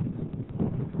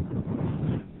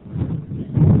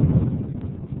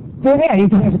 So yeah, you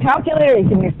can use a calculator, you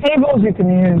can use tables, you can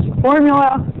use a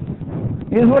formula,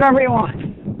 use whatever you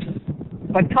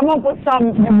want. But come up with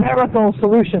some numerical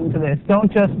solution to this.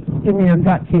 Don't just give me your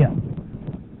gut feel.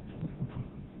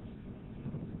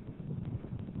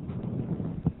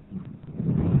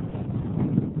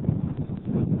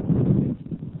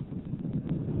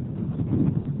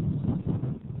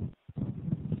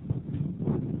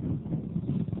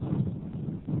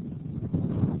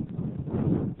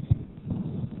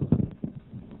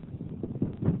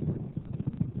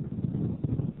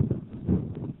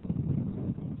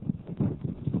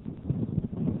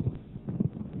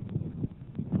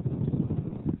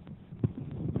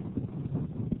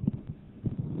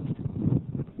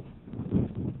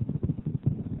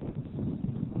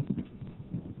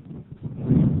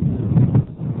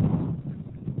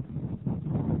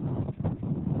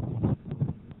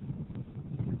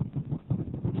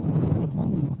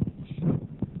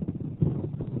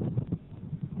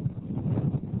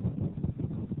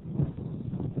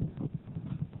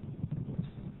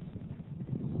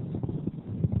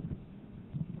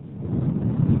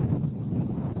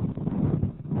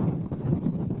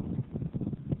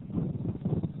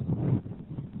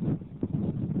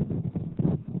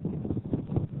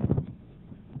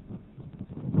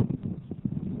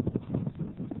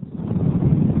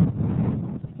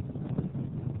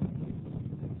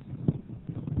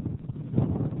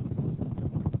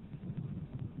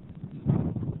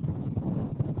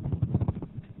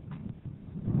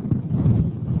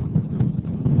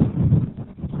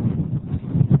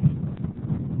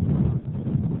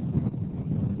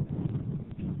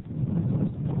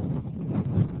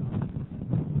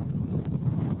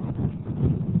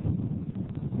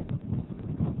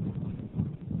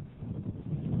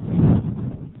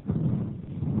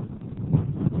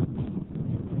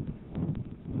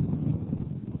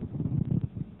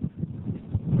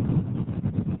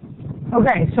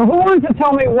 Okay, so who wants to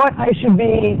tell me what I should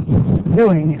be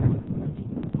doing here?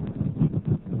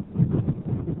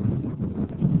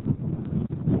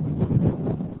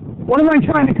 What am I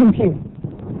trying to compute?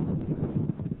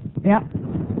 Yeah.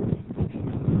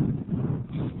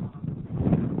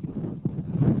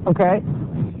 Okay.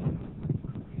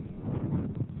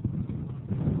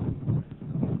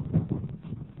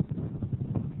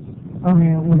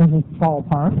 Okay, well, this is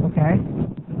ballpark, okay.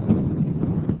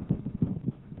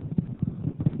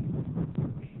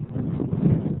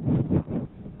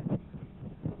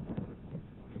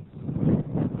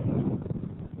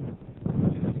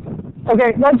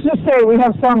 Okay, let's just say we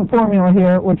have some formula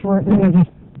here, which we're going to just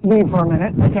leave for a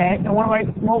minute, okay? And what am I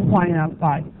multiplying that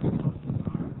by?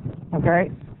 Okay?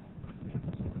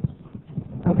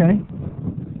 Okay.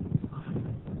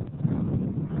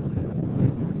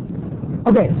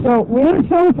 Okay, so we have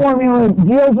some formula that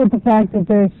deals with the fact that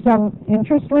there's some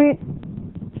interest rate,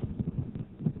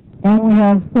 and we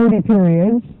have 30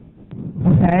 periods,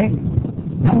 okay?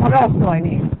 And what else do I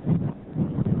need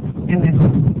in this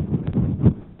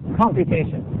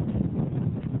computation?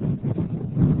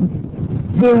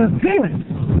 The payment,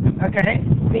 okay?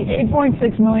 The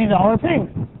 $8.6 million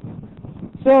payment.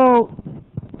 So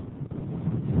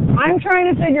I'm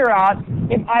trying to figure out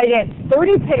if I get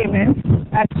 30 payments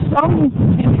at some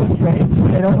interest rate,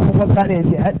 I don't know what that is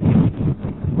yet.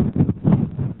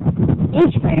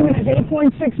 Each payment is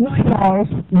 $8.6 million.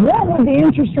 What would the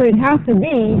interest rate have to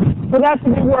be for that to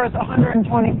be worth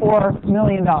 $124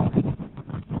 million?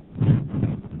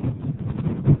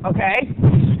 Okay,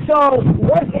 so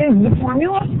what is the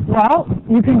formula? Well,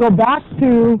 you can go back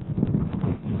to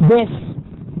this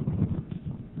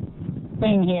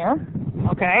thing here,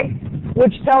 okay,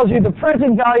 which tells you the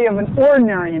present value of an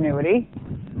ordinary annuity.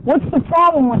 What's the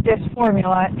problem with this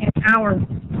formula in our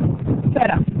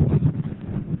setup?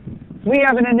 We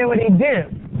have an annuity due.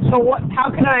 So how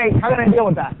can I deal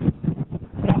with that?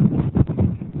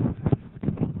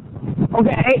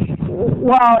 Okay,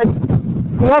 well, it's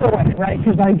the other way, right?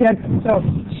 Because I get, so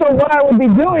what I would be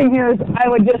doing here is I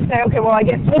would just say, okay, well, I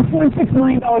get $8.6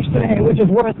 million today, which is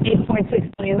worth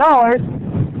 $8.6 million,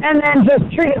 and then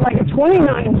just treat it like a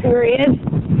 29-period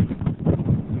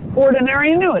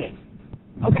ordinary annuity.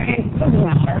 Okay, doesn't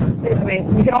matter. I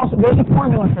mean, you can also, there's a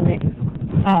formula for the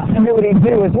annuity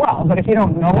due as well, but if you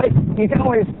don't know it, you can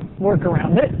always work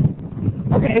around it.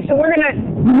 Okay, so we're going to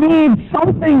need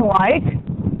something like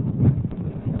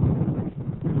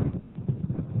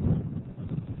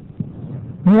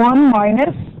 1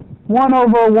 minus 1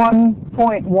 over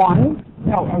 1.1.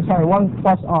 No, I'm sorry, 1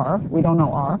 plus r. We don't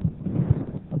know r.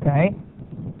 Okay.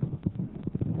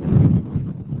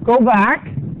 Go back.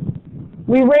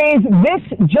 We raise this,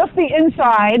 just the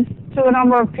inside, to the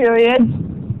number of periods,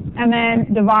 and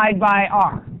then divide by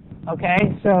r.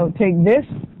 Okay, so take this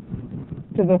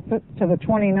to the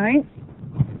 29th,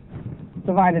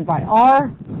 divided by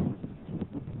r,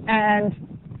 and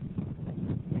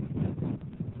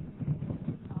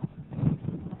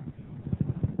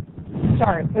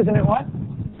sorry, isn't it what?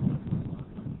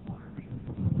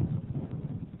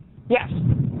 Yes,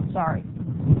 sorry.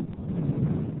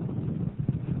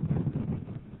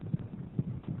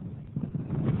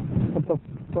 Put the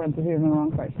parentheses in the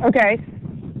wrong place. Okay.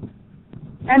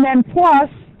 And then plus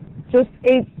just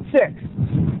 8/6.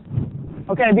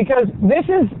 Okay, because this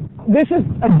is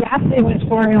adapting this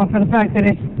formula for the fact that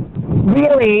it's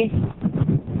really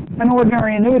an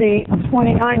ordinary annuity of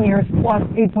 29 years plus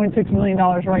 $8.6 million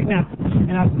right now. And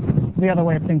that's the other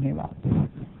way of thinking about it.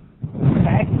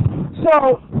 Okay?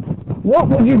 So, what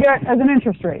would you get as an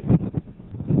interest rate?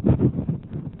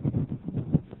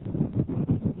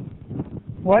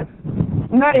 What?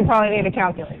 Now you probably need a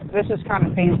calculator. This is kind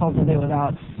of painful to do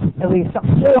without at least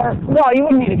some, or, well, you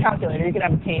wouldn't need a calculator. You could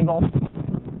have a table.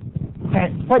 Okay?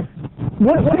 But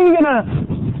what are you going to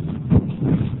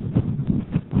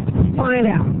find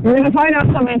out? You're going to find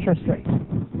out some interest rate.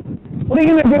 What are you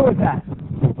going to do with that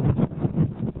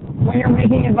when you're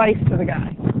making advice to the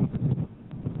guy?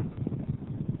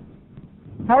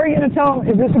 How are you going to tell him,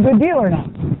 is this a good deal or not?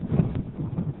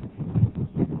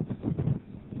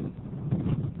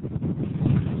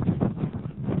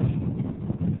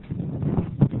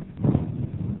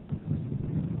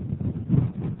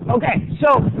 Okay,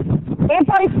 so if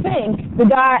I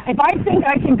think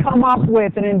I can come up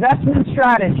with an investment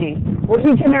strategy where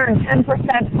he can earn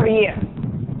 10% per year,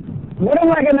 what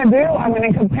am I going to do? I'm going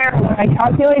to compare what I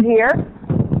calculate here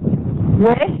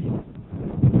with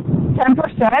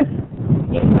 10%.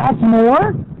 If that's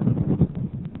more,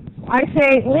 I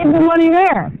say leave the money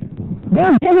there.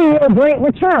 They're giving you a great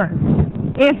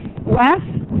return. If less,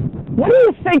 what do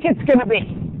you think it's going to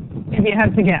be if you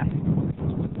had to guess?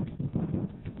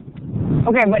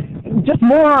 Okay, but just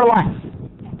more or less.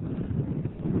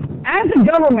 As a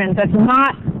government that's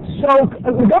not so,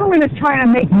 the government is trying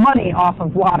to make money off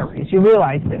of lotteries. You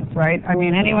realize this, right? I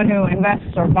mean, anyone who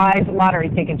invests or buys lottery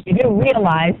tickets, you do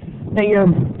realize that you're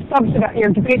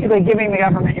basically giving the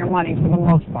government your money for the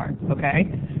most part, okay?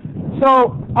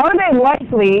 So, are they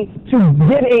likely to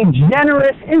get a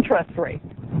generous interest rate?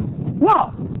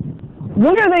 No.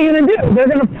 What are they going to do? They're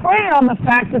going to play on the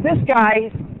fact that this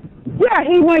guy, yeah,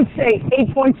 he might say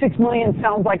 8.6 million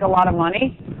sounds like a lot of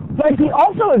money, but he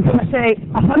also is going to say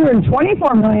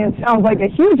 124 million sounds like a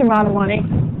huge amount of money.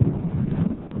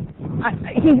 At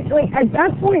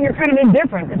that point, you're kind of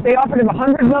indifferent. If they offered him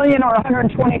 100 million or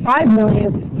 125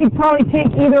 million, he'd probably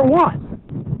take either one.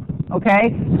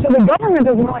 Okay? So the government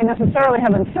doesn't really necessarily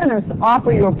have incentives to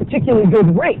offer you a particularly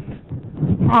good rate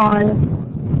on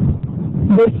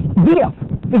this deal,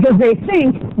 because they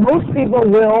think most people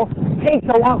will take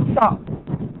the lump sum.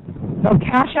 They'll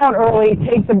cash out early,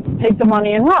 take the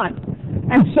money and run.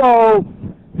 And so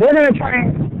they're going to try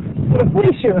and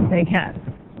fleece you if they can.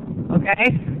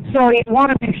 Okay? So you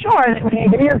want to make sure that when you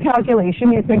do your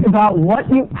calculation, you think about what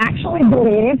you actually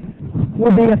believe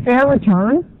will be a fair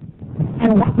return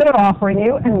and what they're offering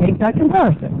you, and make that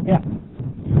comparison. Yeah.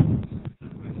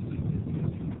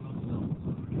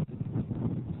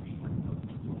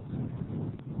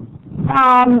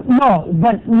 No,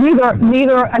 but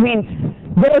neither, I mean,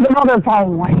 there's another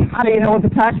problem, like how do you know what the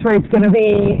tax rate's going to be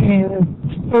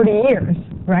in 30 years,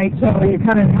 right? So you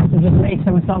kind of have to just make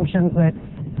some assumptions that,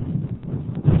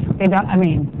 it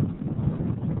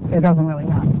doesn't really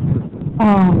matter.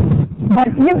 But,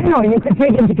 you could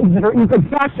take into consideration, you could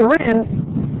factor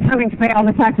in having to pay all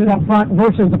the taxes up front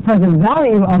versus the present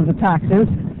value of the taxes,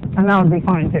 and that would be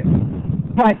fine too.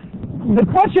 But the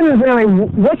question is really,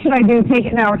 what should I do, take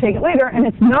it now or take it later? And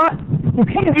it's not, you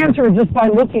can't answer it just by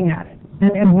looking at it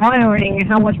and admiring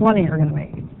how much money you're going to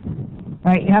make.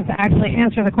 Right? You have to actually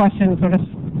answer the question sort of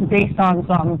based on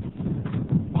some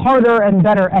harder and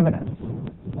better evidence.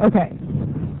 Okay.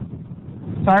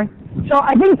 Sorry? So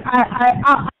I think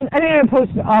I didn't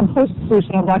post a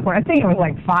solution on Blackboard. I think it was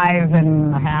like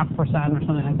 5.5% or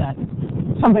something like that.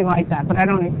 Something like that, but I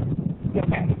don't,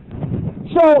 okay.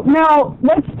 So now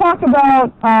let's talk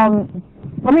about,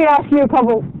 let me ask you a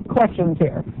couple questions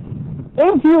here.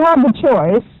 If you have the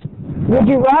choice, would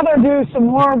you rather do some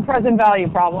more present value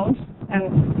problems?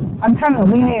 And I'm kind of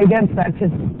leaning against that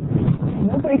because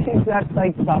nobody seems that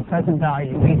psyched about present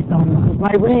value based on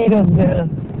my read of the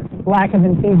lack of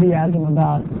enthusiasm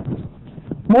about it.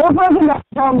 More present value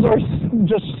problems, or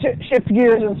just shift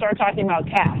gears and start talking about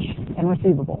cash and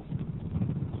receivables.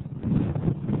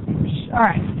 All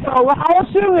right, so I'll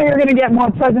assume that you're going to get more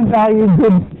present value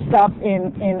good stuff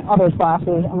in other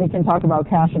classes, and we can talk about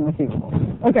cash and receivables.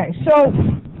 Okay, so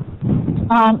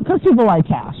because people like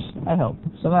cash, I hope.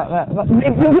 So that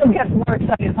maybe we'll get more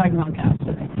excited talking about cash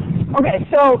today. Okay,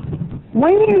 so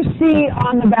when you see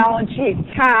on the balance sheet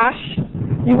cash,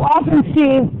 you often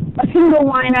see a single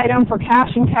line item for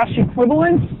cash and cash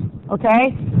equivalents,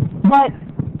 okay? But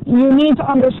you need to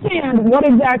understand what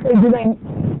exactly do they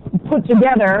put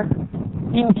together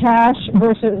in cash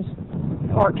versus,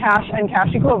 or cash and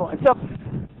cash equivalents. So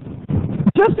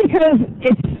just because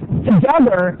it's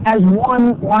together as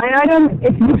one line item,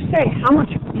 if you say how much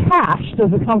cash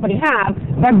does the company have,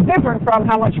 that's different from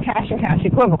how much cash and cash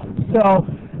equivalents. So,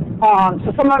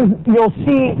 so sometimes you'll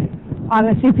see on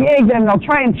the CPA exam, they'll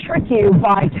try and trick you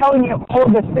by telling you all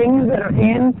of the things that are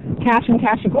in cash and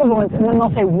cash equivalents, and then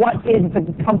they'll say, what is the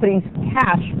company's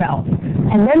cash balance?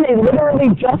 And then they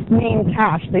literally just mean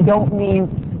cash. They don't mean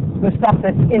the stuff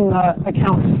that's in the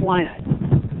account line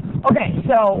item. Okay,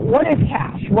 so what is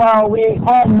cash? Well, we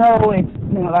all know it's,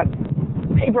 that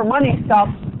paper money stuff,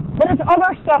 but it's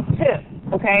other stuff too,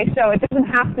 okay? So it doesn't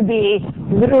have to be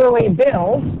literally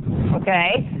bills,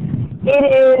 okay?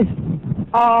 It is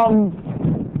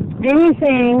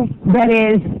anything that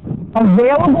is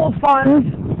available funds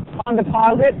on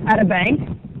deposit at a bank,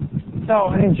 so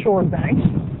an insured bank,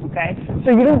 okay?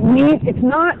 So you don't need, it's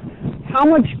not how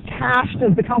much cash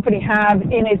does the company have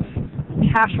in its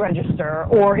cash register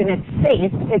or in its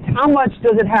safe, it's how much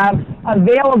does it have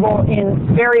available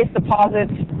in various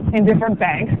deposits in different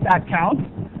banks, that counts,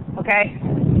 okay?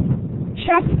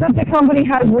 Checks that the company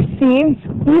has received,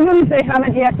 even if they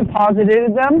haven't yet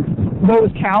deposited them,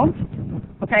 those count,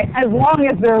 okay, as long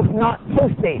as they're not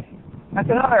post-dated. That's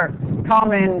another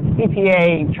common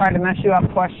CPA try to mess you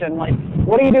up question, like,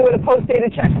 what do you do with a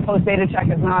post-dated check? A post-dated check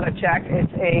is not a check,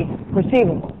 it's a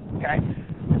receivable, okay?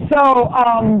 So,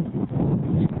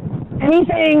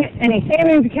 anything, any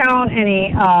savings account,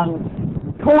 any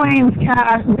coins,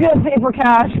 cash, real paper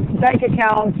cash, bank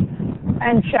accounts,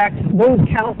 and checks, those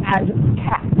count as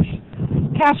cash.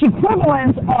 Cash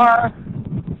equivalents are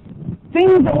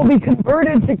things that will be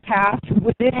converted to cash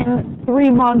within 3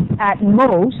 months at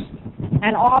most,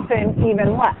 and often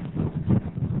even less.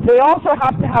 They also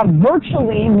have to have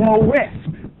virtually no risk.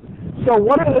 So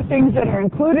what are the things that are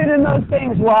included in those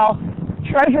things? Well,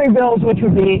 treasury bills, which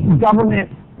would be government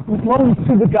loans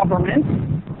to the government,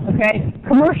 okay?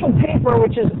 Commercial paper,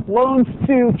 which is loans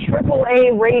to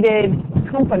AAA rated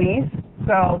companies.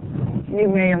 So you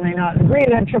may or may not agree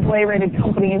that AAA rated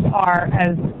companies are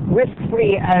as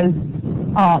risk-free as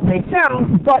they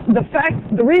sound, but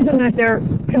the reason that they're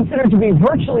considered to be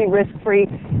virtually risk-free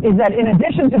is that in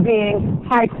addition to being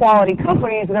high-quality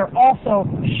companies, they're also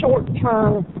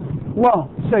short-term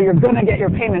loans. So you're going to get your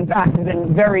payment back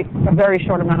within a very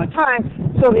short amount of time,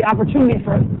 so the opportunity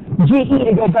for GE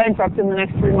to go bankrupt in the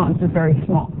next 3 months is very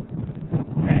small.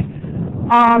 Okay.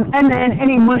 And then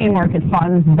any money market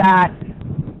funds that,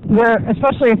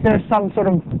 especially if there's some sort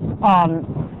of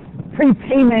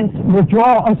prepayment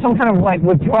withdrawal or some kind of like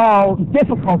withdrawal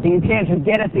difficulty, you can't just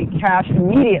get at the cash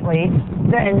immediately,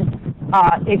 then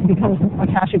it becomes a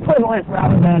cash equivalent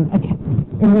rather than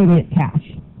immediate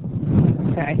cash.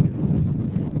 Okay.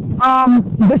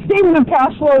 The statement of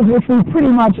cash flows, which we pretty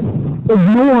much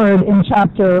ignored in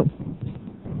chapter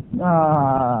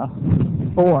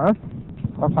 4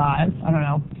 or 5, I don't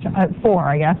know, 4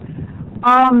 I guess,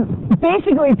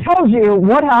 basically tells you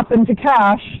what happened to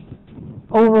cash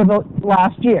over the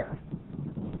last year.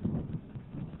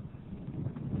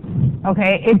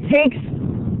 Okay, it takes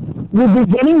the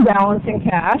beginning balance in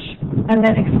cash and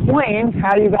then explains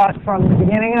how you got from the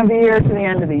beginning of the year to the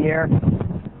end of the year,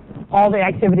 all the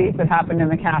activities that happened in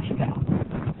the cash account.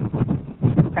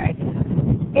 Okay,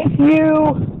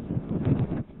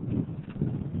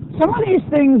 some of these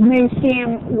things may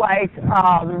seem like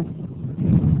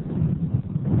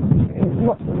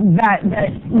that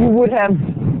you would have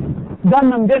done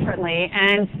them differently,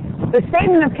 and the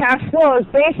statement of cash flows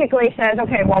basically says,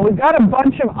 okay, well, we've got a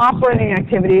bunch of operating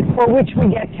activities for which we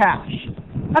get cash.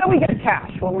 How do we get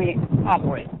cash when we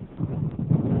operate?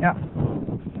 Yeah.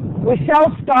 We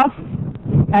sell stuff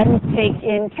and take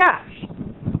in cash.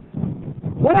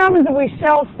 What happens if we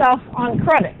sell stuff on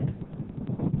credit?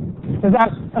 Does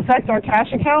that affect our cash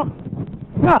account?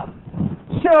 No.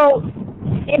 So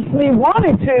if we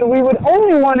wanted to, we would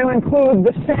only want to include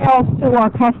the sales to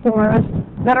our customers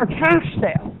that are cash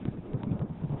sales.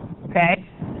 Okay?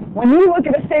 When you look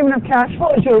at a statement of cash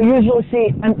flows, you'll usually see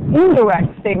an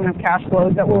indirect statement of cash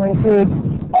flows that will include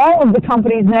all of the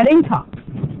company's net income,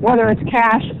 whether it's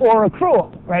cash or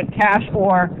accrual, right? Cash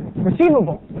or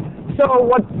receivable. So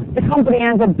what the company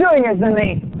ends up doing is then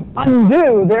they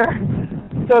undo their,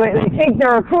 so they take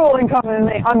their accrual income and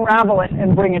they unravel it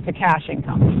and bring it to cash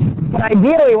income. But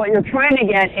ideally what you're trying to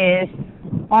get is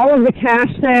all of the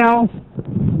cash sales,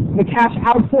 the cash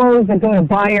outflows that go to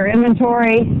buy your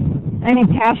inventory, any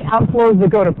cash outflows that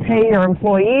go to pay your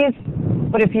employees.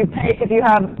 But if you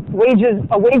have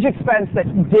a wage expense that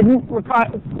didn't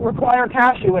require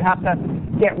cash, you would have to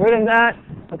get rid of that.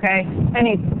 Okay?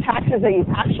 Any taxes that you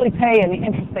actually pay and the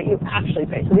interest that you actually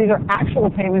pay. So these are actual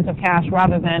payments of cash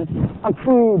rather than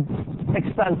accrued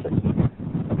expenses.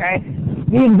 Okay?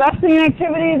 The investing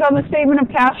activities on the statement of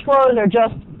cash flows are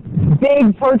just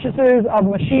big purchases of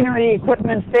machinery,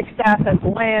 equipment, fixed assets,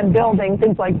 land, building,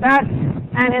 things like that,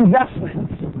 and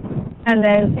investments. And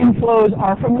then inflows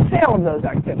are from the sale of those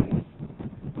activities.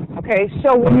 Okay,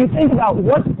 so when you think about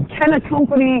what can a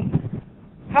company,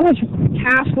 how much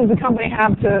cash does the company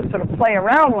have to sort of play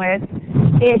around with,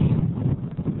 it's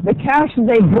the cash that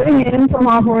they bring in from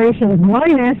operations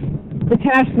minus the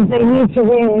cash that they need to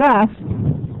reinvest,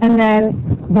 and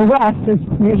then the rest is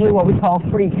usually what we call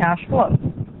free cash flow.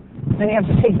 Then you have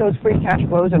to take those free cash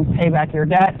flows and pay back your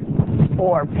debt,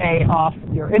 or pay off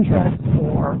your interest,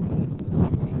 or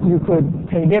you could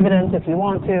pay dividends if you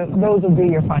want to. Those would be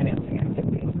your financing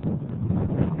activities.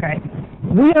 Okay?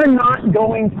 I'm not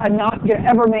going to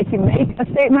ever make you make a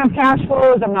statement of cash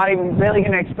flows. I'm not even really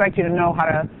going to expect you to know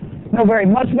very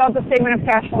much about the statement of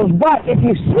cash flows, but if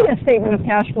you see a statement of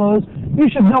cash flows, you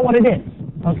should know what it is.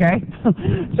 Okay?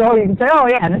 So you can say, oh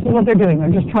yeah, this is what they're doing.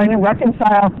 They're just trying to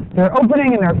reconcile their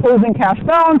opening and their closing cash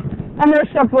balance, and they're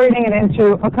separating it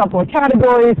into a couple of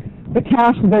categories: the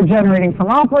cash that they're generating from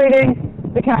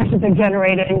operating, the cash that they're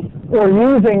generating or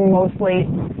using mostly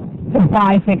to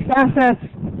buy fixed assets,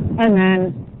 and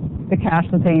then the cash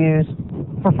that they use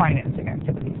for financing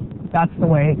activities. That's the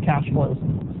way cash flows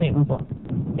statements look.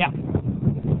 Yeah.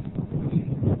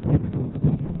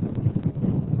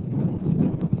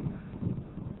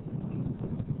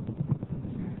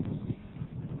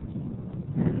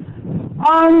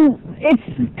 It's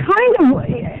kind of,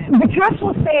 the cash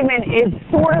flow statement is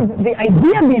sort of the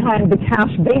idea behind the cash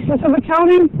basis of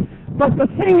accounting, but the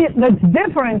thing that's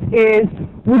different is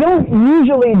we don't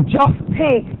usually just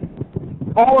take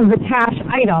all of the cash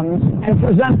items and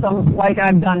present them like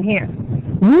I've done here.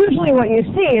 Usually what you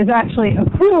see is actually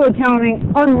accrual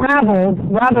accounting unraveled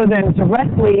rather than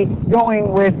directly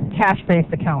going with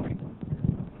cash-based accounting.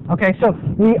 Okay, so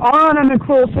we are on an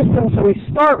accrual system, so we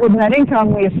start with net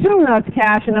income, we assume that's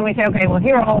cash, and then we say, okay, well,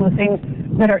 here are all the things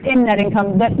that are in net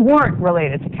income that weren't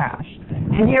related to cash.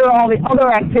 And here are all the other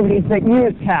activities that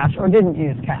used cash or didn't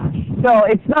use cash. So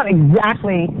it's not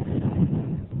exactly.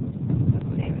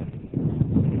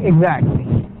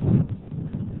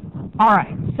 All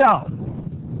right, so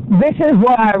this is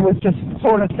what I was just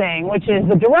sort of saying, which is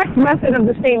the direct method of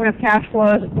the statement of cash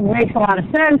flows makes a lot of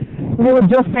sense. We would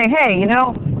just say, hey, you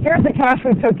know, here's the cash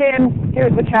we took in,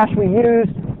 here's the cash we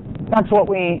used. That's what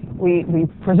we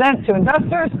present to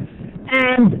investors.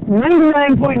 And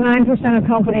 99.9% of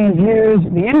companies use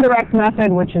the indirect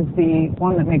method, which is the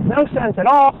one that makes no sense at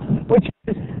all, which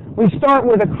is we start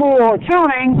with accrual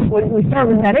accounting, we start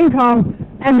with net income,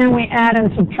 and then we add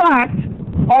and subtract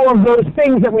all of those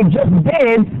things that we just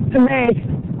did to make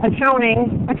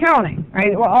accounting,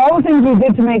 right? Well, all the things we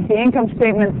did to make the income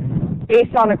statement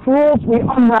based on accruals, we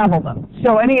unravel them.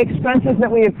 So any expenses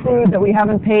that we accrued that we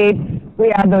haven't paid,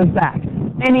 we add those back.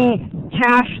 Any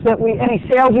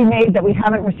sales we made that we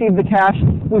haven't received the cash,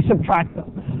 we subtract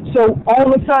them. So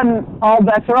all of a sudden, all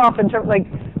bets are off in terms, like,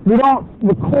 we don't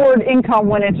record income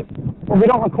we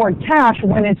don't record cash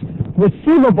when it's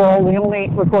receivable, we only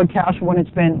record cash when it's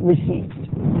been received.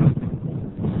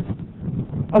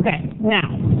 Okay,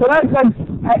 now, so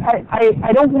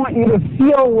I don't want you to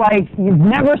feel like you've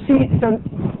never seen, so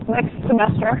next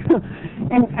semester,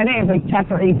 and I think it's like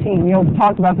chapter 18, you'll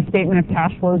talk about the statement of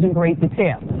cash flows in great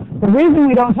detail. The reason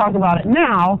we don't talk about it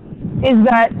now is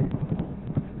that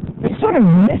they sort of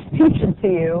misteach it to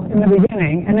you in the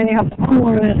beginning, and then you have to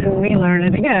unlearn it and relearn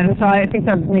it again, so I think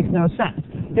that makes no sense.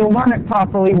 You'll learn it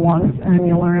properly once, and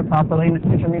you'll learn it properly in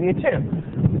intermediate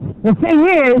 2. The thing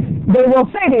is, they will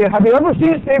say to you, have you ever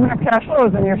seen a statement of cash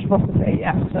flows? And you're supposed to say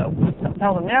yes. So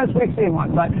tell them, yes, we've seen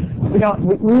one, but we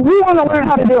want to learn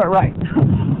how to do it right.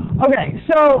 Okay,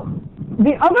 so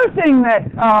the other thing that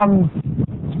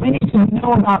we need to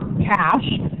know about cash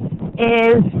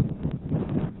is,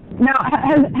 now,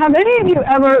 have any of you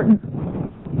ever,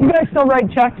 you guys still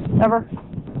write checks ever?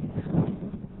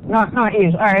 Not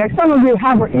usually. All right, some of you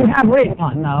have written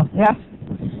one though, yes?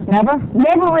 Never?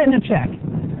 Never written a check.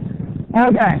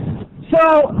 Okay,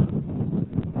 so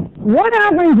what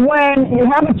happens when you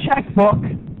have a checkbook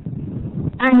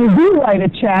and you do write a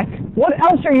check? What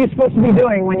else are you supposed to be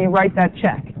doing when you write that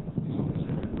check?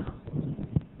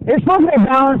 You're supposed to be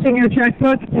balancing your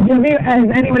checkbook. Has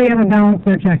anybody ever balanced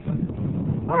their checkbook?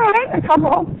 All right, a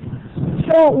couple.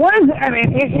 So what is? I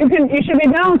mean, you should be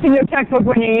balancing your checkbook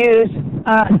when you use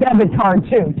a debit card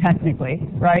too, technically,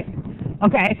 right?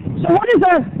 Okay, so what is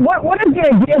the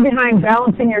idea behind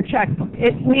balancing your checkbook?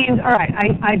 It means, all right,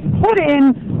 I put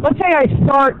in, let's say I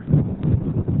start,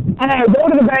 and I go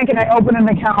to the bank and I open an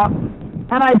account,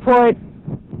 and I put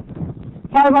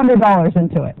 $500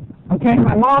 into it. Okay,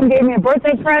 my mom gave me a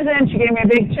birthday present, she gave me a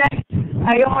big check,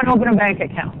 I go and open a bank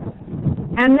account.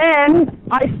 And then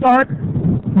I start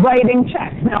writing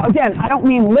checks. Now, again, I don't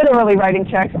mean literally writing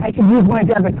checks. I could use my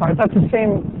debit cards. That's the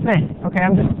same thing. Okay,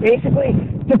 I'm just basically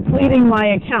depleting my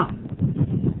account.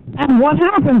 And what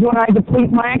happens when I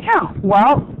deplete my account?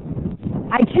 Well,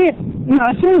 I can't,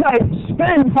 as soon as I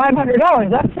spend $500,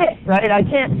 that's it, right? I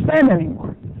can't spend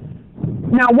anymore.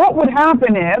 Now, what would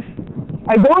happen if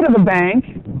I go to the bank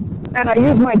and I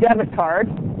use my debit card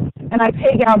and I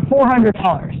take out $400?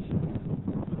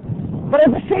 But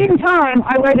at the same time,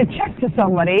 I write a check to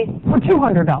somebody for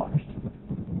 $200.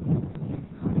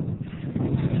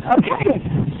 Okay,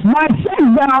 my check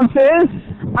bounces,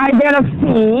 I get a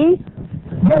fee,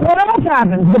 but what else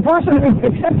happens? The person who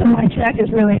accepted my check is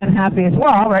really unhappy as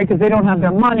well, right, because they don't have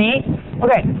their money.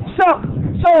 Okay, so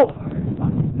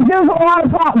there's a lot of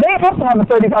problems. They also have a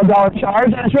 $35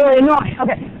 charge, and it's really annoying.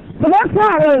 Okay, but that's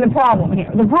not really the problem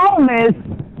here. The problem is,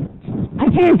 I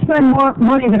can't spend more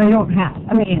money that I don't have.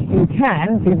 I mean, you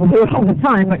can. People do it all the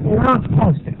time, but you're not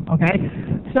supposed to, okay?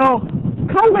 So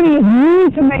companies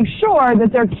need to make sure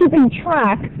that they're keeping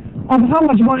track of how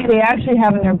much money they actually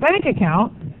have in their bank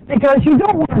account, because you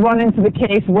don't want to run into the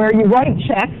case where you write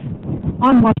checks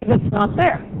on money that's not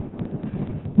there.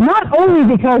 Not only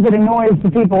because it annoys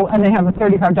the people and they have a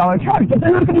 $35 charge, but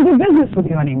they're not going to do business with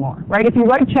you anymore, right? If you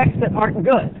write checks that aren't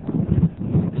good.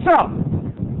 So,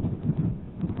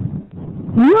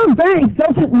 your bank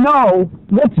doesn't know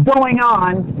what's going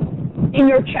on in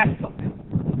your checkbook.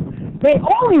 They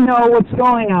only know what's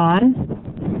going on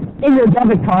in your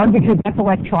debit card, because that's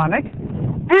electronic,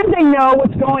 and they know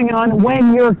what's going on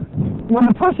when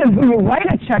the person who you write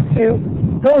a check to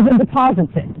goes and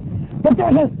deposits it. But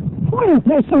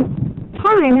there's some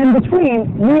time in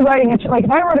between me writing a check. Like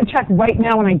if I wrote a check right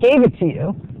now and I gave it to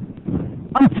you,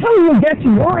 until you get to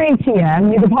your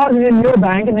ATM, you deposit it in your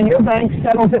bank, and then your bank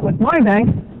settles it with my bank,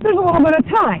 there's a little bit of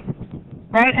time,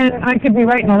 right? And I could be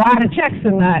writing a lot of checks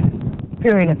in that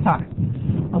period of time,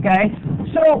 okay?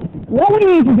 So what we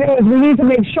need to do is we need to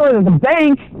make sure that the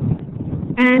bank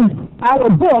and our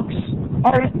books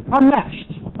are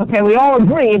meshed, okay? We all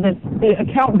agree that the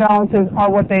account balances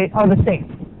are the same,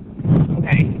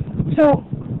 okay? So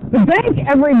the bank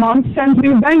every month sends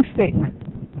me a bank statement.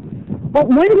 But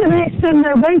when do they send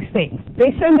their bank statement?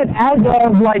 They send it as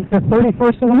of like the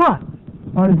 31st of the month,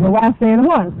 or the last day of the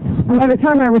month. And by the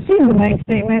time I receive the bank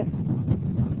statement,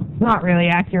 it's not really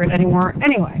accurate anymore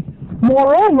anyway.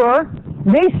 Moreover,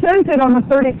 they sent it on the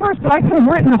 31st, but I could have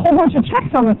written a whole bunch of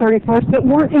checks on the 31st that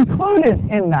weren't included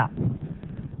in that.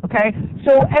 Okay?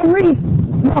 So every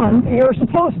month, you're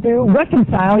supposed to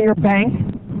reconcile your bank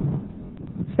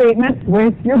statement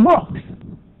with your books.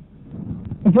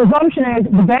 The presumption is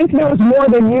the bank knows more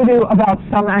than you do about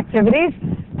some activities,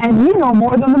 and you know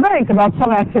more than the bank about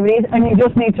some activities, and you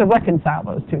just need to reconcile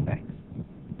those two things.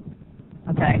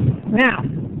 Okay? Now,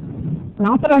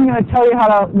 not that I'm going to tell you how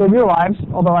to live your lives,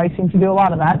 although I seem to do a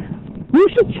lot of that. You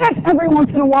should check every once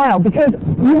in a while, because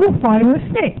you will find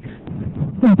mistakes.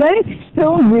 The banks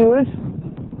still use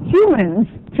humans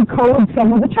to code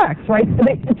some of the checks, right? To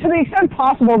the extent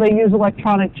possible, they use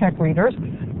electronic check readers,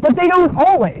 but they don't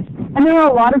always. And there are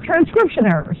a lot of transcription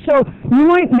errors. So you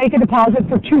might make a deposit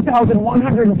for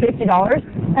 $2,150,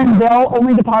 and they'll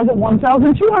only deposit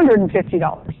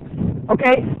 $1,250.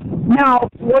 Okay? Now,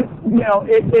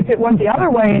 if it went the other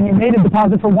way and you made a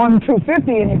deposit for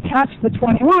 $1,250 and you catch the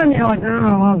 21, you're like,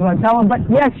 oh, do I tell them? But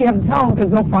yes, you have to tell them,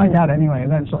 because they'll find out anyway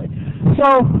eventually.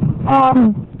 So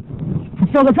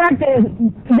the fact is,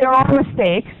 there are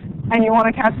mistakes, and you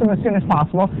want to catch them as soon as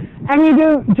possible, and you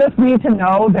do just need to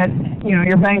know that, you know,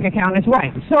 your bank account is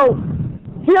right. So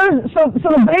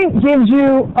the bank gives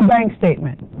you a bank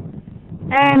statement,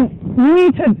 and you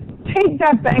need to take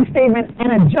that bank statement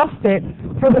and adjust it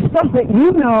for the stuff that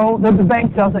you know that the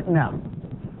bank doesn't know.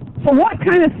 So what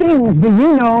kind of things do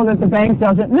you know that the bank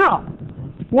doesn't know?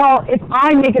 Well, if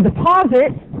I make a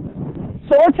deposit,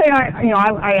 so let's say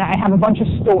I have a bunch of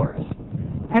stores,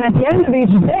 and at the end of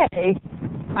each day,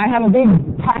 I have a big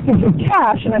package of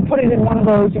cash, and I put it in one of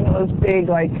those, you know, those big,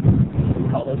 like, what do you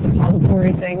call those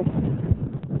depository things?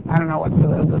 I don't know what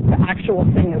the actual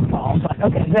thing is called, but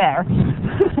okay, there.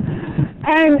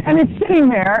 and it's sitting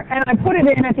there, and I put it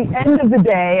in at the end of the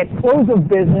day at close of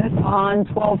business on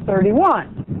 12/31.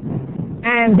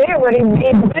 And they already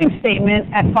made the bank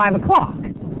statement at 5 o'clock.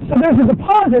 So there's a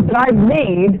deposit that I've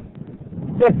made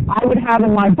that I would have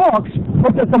in my books,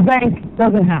 but that the bank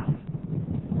doesn't have.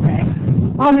 Okay.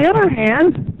 On the other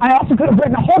hand, I also could have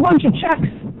written a whole bunch of checks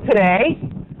today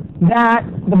that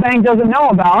the bank doesn't know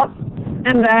about,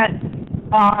 and that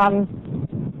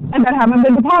haven't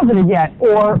been deposited yet,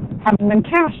 or haven't been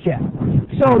cashed yet.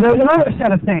 So there's another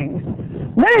set of things.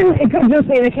 Then it could just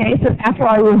be the case that after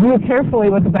I review carefully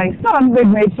what the bank's done, they've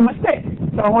made some mistakes.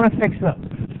 So I want to fix those.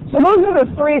 So those are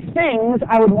the three things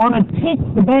I would want to take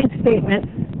the bank statement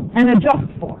and adjust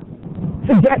for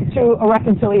to get to a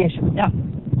reconciliation. Yeah.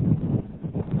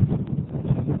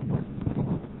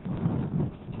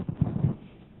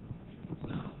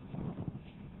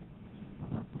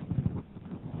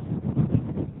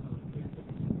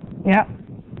 Yeah.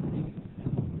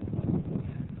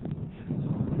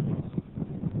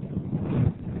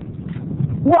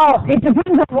 Well, it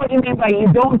depends on what you mean by you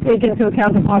don't take into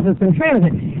account deposits in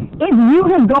transit. If you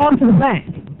have gone to the bank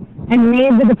and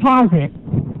made the deposit,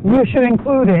 you should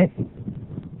include it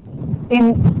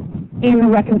in the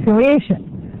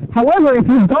reconciliation. However, if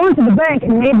you've gone to the bank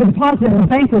and made the deposit and the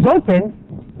bank was open,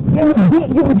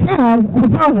 you would have a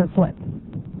deposit slip.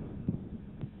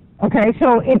 Okay,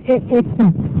 so if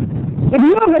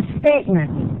you have a statement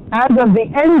as of the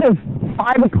end of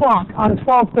 5 o'clock on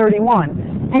 12/31,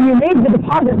 and you made the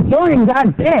deposit during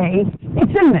that day,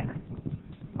 it's in there.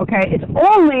 Okay, it's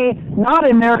only not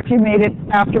in there if you made it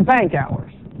after bank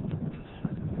hours.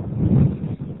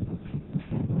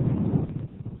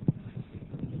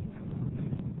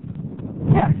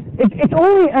 Yes,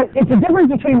 it's a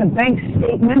difference between the bank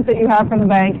statement that you have from the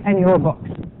bank and your books.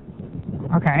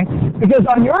 Okay, because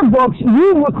on your books,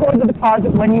 you record the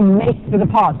deposit when you make the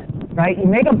deposit, right? You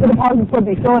make up the deposit slip,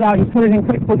 you fill it out, you put it in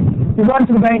QuickBooks, you run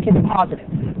to the bank, you deposit it.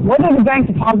 Whether the bank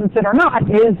deposits it or not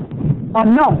is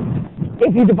unknown.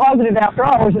 If you deposit it after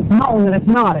hours, it's known that it's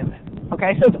not in there.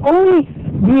 Okay, so it's only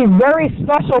these very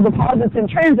special deposits in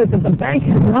transit that the bank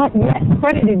has not yet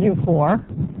credited you for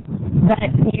that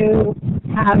you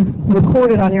have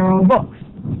recorded on your own books.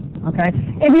 Okay,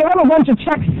 if you have a bunch of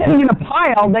checks sitting in a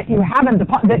pile that you haven't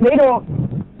deposited,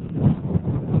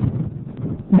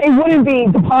 they wouldn't be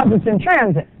deposits in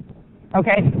transit.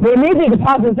 Okay, they may be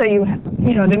deposits that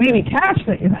they may be cash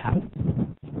that you have.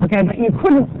 Okay, but you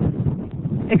couldn't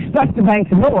expect the bank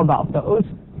to know about those,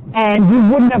 and you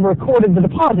wouldn't have recorded the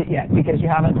deposit yet because you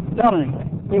haven't done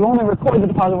anything. You only record the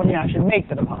deposit when you actually make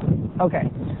the deposit. Okay,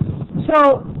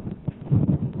 so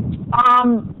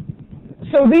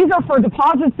these are for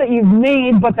deposits that you've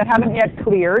made but that haven't yet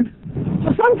cleared.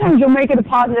 So sometimes you'll make a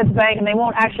deposit at the bank and they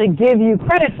won't actually give you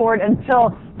credit for it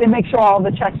until they make sure all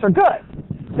the checks are good.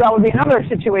 So that would be another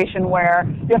situation where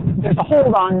there's a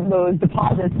hold on those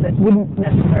deposits that wouldn't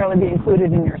necessarily be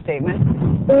included in your statement,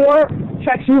 or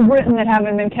checks you've written that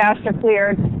haven't been cashed or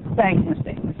cleared, bank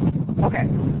misstatements. Okay.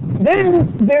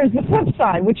 Then there's the flip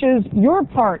side, which is your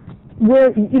part,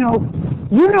 where you know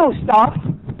stuff,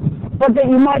 but that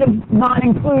you might have not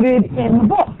included in the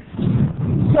books.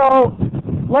 So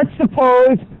let's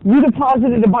suppose you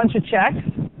deposited a bunch of checks,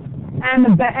 and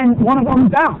one of them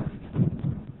bounced.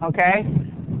 Okay.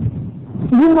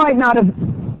 You might not have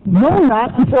known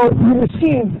that until you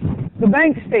received the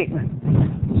bank statement.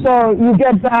 So you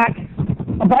get back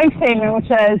a bank statement which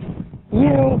says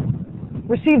you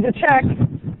received a check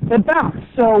that bounced.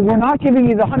 So we're not giving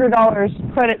you the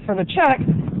 $100 credit for the check,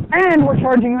 and we're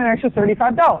charging you an extra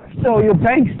 $35. So your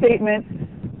bank statement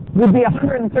would be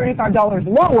 $135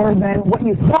 lower than what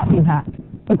you thought you had,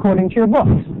 according to your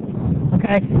books.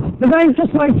 Okay? The bank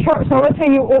just might charge. So let's say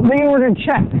you reordered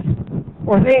checks,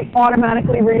 or they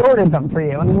automatically reordered them for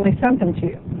you, and then they sent them to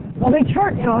you. Well, they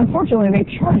charge, unfortunately, they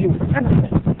charge you for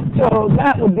everything. So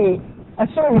that would be a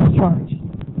service charge.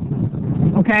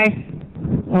 Okay?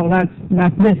 Oh, that's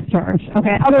this charge.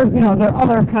 Okay, there are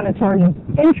other kind of charges.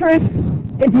 Interest,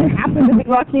 if you happen to be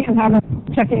lucky and have a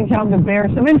checking account that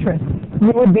bears some interest.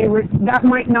 You would be, that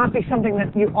might not be something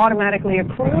that you automatically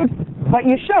accrued, but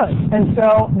you should. And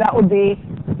so that would be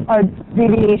a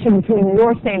deviation between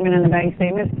your statement and the bank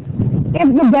statement. If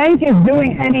the bank is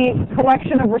doing any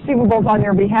collection of receivables on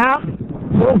your behalf,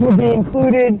 those would be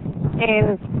included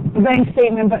in the bank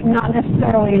statement, but not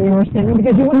necessarily in your statement,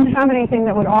 because you wouldn't have anything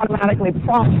that would automatically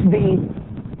prompt the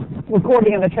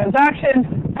recording of the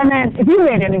transaction. And then if you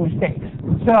made any mistakes,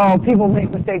 so people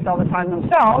make mistakes all the time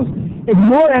themselves, if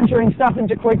you're entering stuff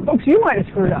into QuickBooks, you might have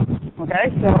screwed up. Okay,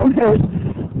 so there's,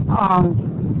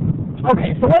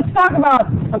 okay, so let's talk about,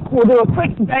 we'll do a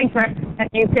quick bank rec, and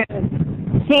you can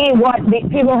see what the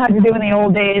people had to do in the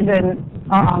old days, and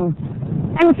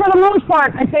for the most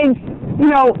part, I think, you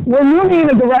know, we're moving in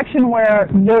a direction where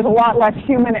there's a lot less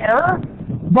human error,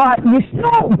 but you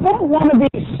still don't want to be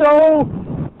so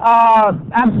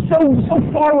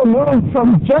far removed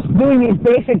from just doing these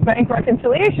basic bank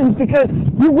reconciliations, because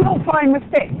you will find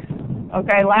mistakes.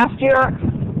 Okay, last year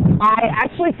I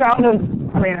actually found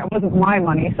I mean, it wasn't my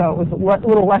money, so it was a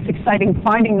little less exciting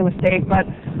finding the mistake, but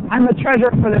I'm the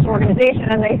treasurer for this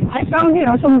organization, and I found, you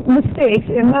know, some mistakes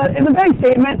in the bank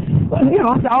statement was, you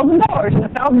know, $1,000, and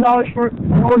 $1,000 for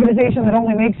an organization that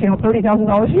only makes, you know, $30,000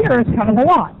 a year is kind of a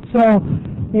lot. So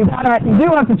you do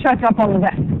have to check up on the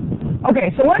bank.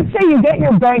 Okay, so let's say you get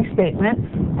your bank statement,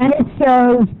 and it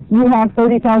says you have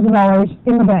 $30,000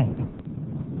 in the bank.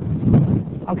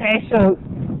 Okay, so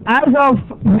as of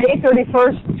May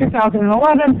 31st,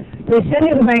 2011, they send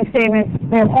you the bank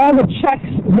statement. They have all the checks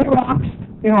Xeroxed,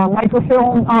 you know, on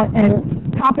microfilm,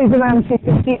 and copies of them, so you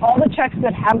can see all the checks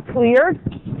that have cleared.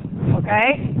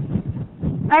 Okay,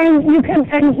 and you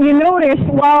notice,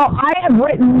 well, I have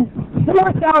written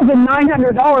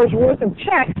 $4,900 worth of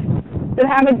checks that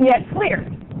haven't yet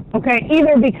cleared. Okay,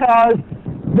 either because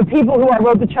the people who I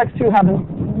wrote the checks to haven't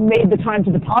made the time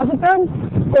to deposit them,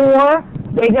 or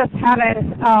they just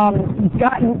haven't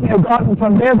gotten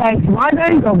from their bank to my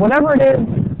bank, or whatever it is.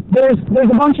 There's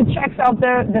a bunch of checks out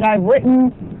there that I've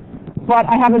written, but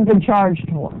I haven't been charged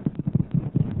for.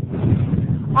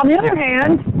 On the other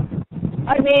hand,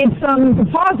 I made some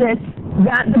deposits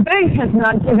that the bank has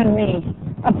not given me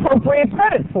appropriate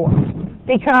credit for,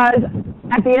 because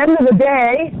at the end of the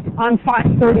day, on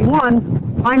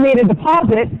 5/31, I made a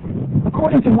deposit.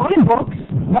 According to my books,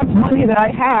 that's money that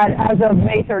I had as of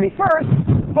May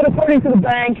 31st, but according to the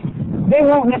bank, they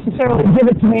won't necessarily give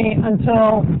it to me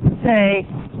until, say,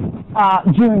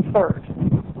 June 3rd,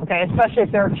 okay, especially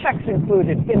if there are checks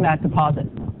included in that deposit.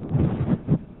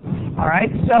 All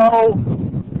right, so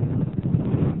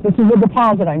this is a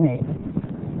deposit I made.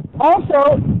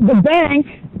 Also, the bank,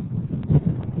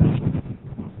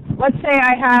 let's say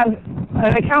I have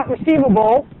an account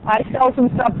receivable, I sell some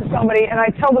stuff to somebody, and I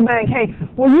tell the bank, hey,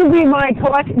 will you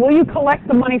collect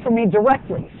the money from me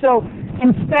directly? So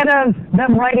instead of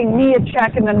them writing me a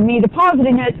check and then me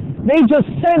depositing it, they just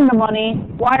send the money,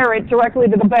 wire it directly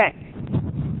to the bank.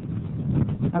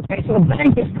 Okay, so the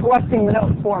bank is collecting the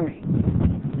note for me.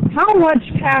 How much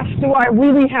cash do I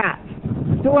really have?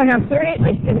 Do I have 30?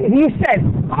 If you said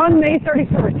on May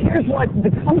 31st, here's what the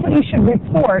company should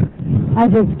report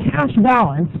as its cash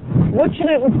balance, what should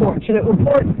it report? Should it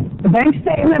report the bank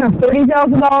statement of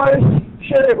 $30,000?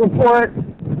 Should it report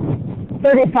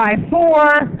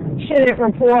 35.4? Should it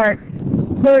report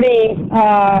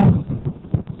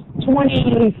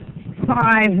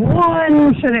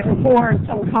 25.1? Should it report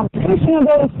some combination of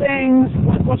those things?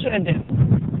 What should it do?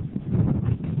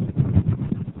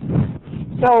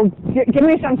 So give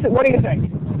me some, what do you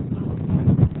think?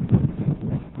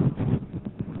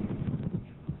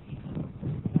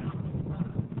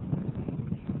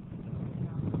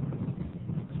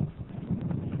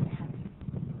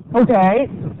 Okay,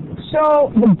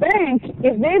 so the bank,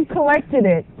 if they've collected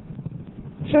it,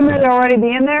 shouldn't it already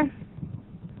be in there?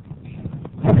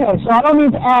 Okay, so I don't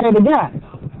need to add it again,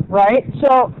 right?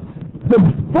 So the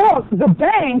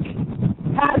bank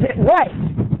has it right.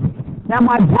 Now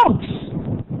my books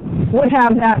would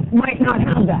have that, might not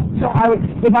have that. So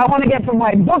if I want to get from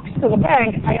my books to the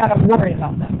bank, I got to worry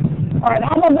about that. All right,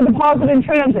 how about the deposit in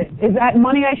transit? Is that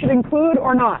money I should include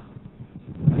or not?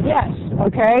 Yes,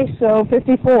 okay, so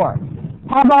 54.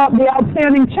 How about the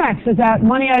outstanding checks? Is that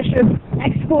money I should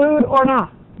exclude or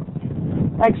not?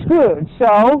 Exclude.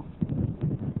 So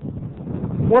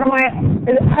what am I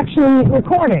actually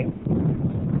recording?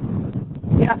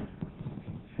 Yeah.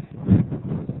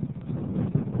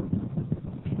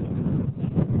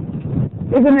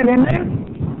 Isn't it in there?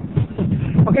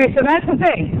 Okay, so that's the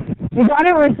thing. You got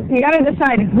to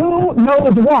decide who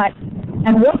knows what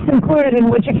and what's included in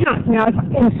which account. Now, if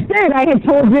instead I had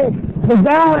told you the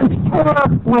balance per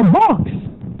my books,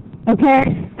 Okay?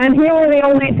 And here are the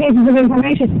only pieces of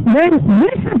information. Then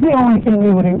this is the only thing we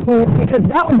would include because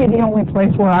that would be the only place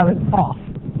where I was off.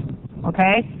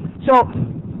 Okay? So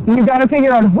you've got to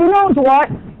figure out who knows what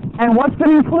and what's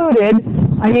been included.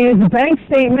 I use the bank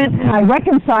statement and I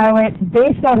reconcile it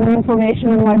based on the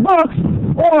information in my books,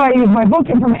 or I use my book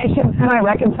information and I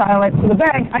reconcile it to the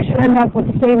bank. I should end up with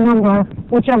the same number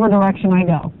whichever direction I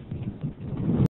go.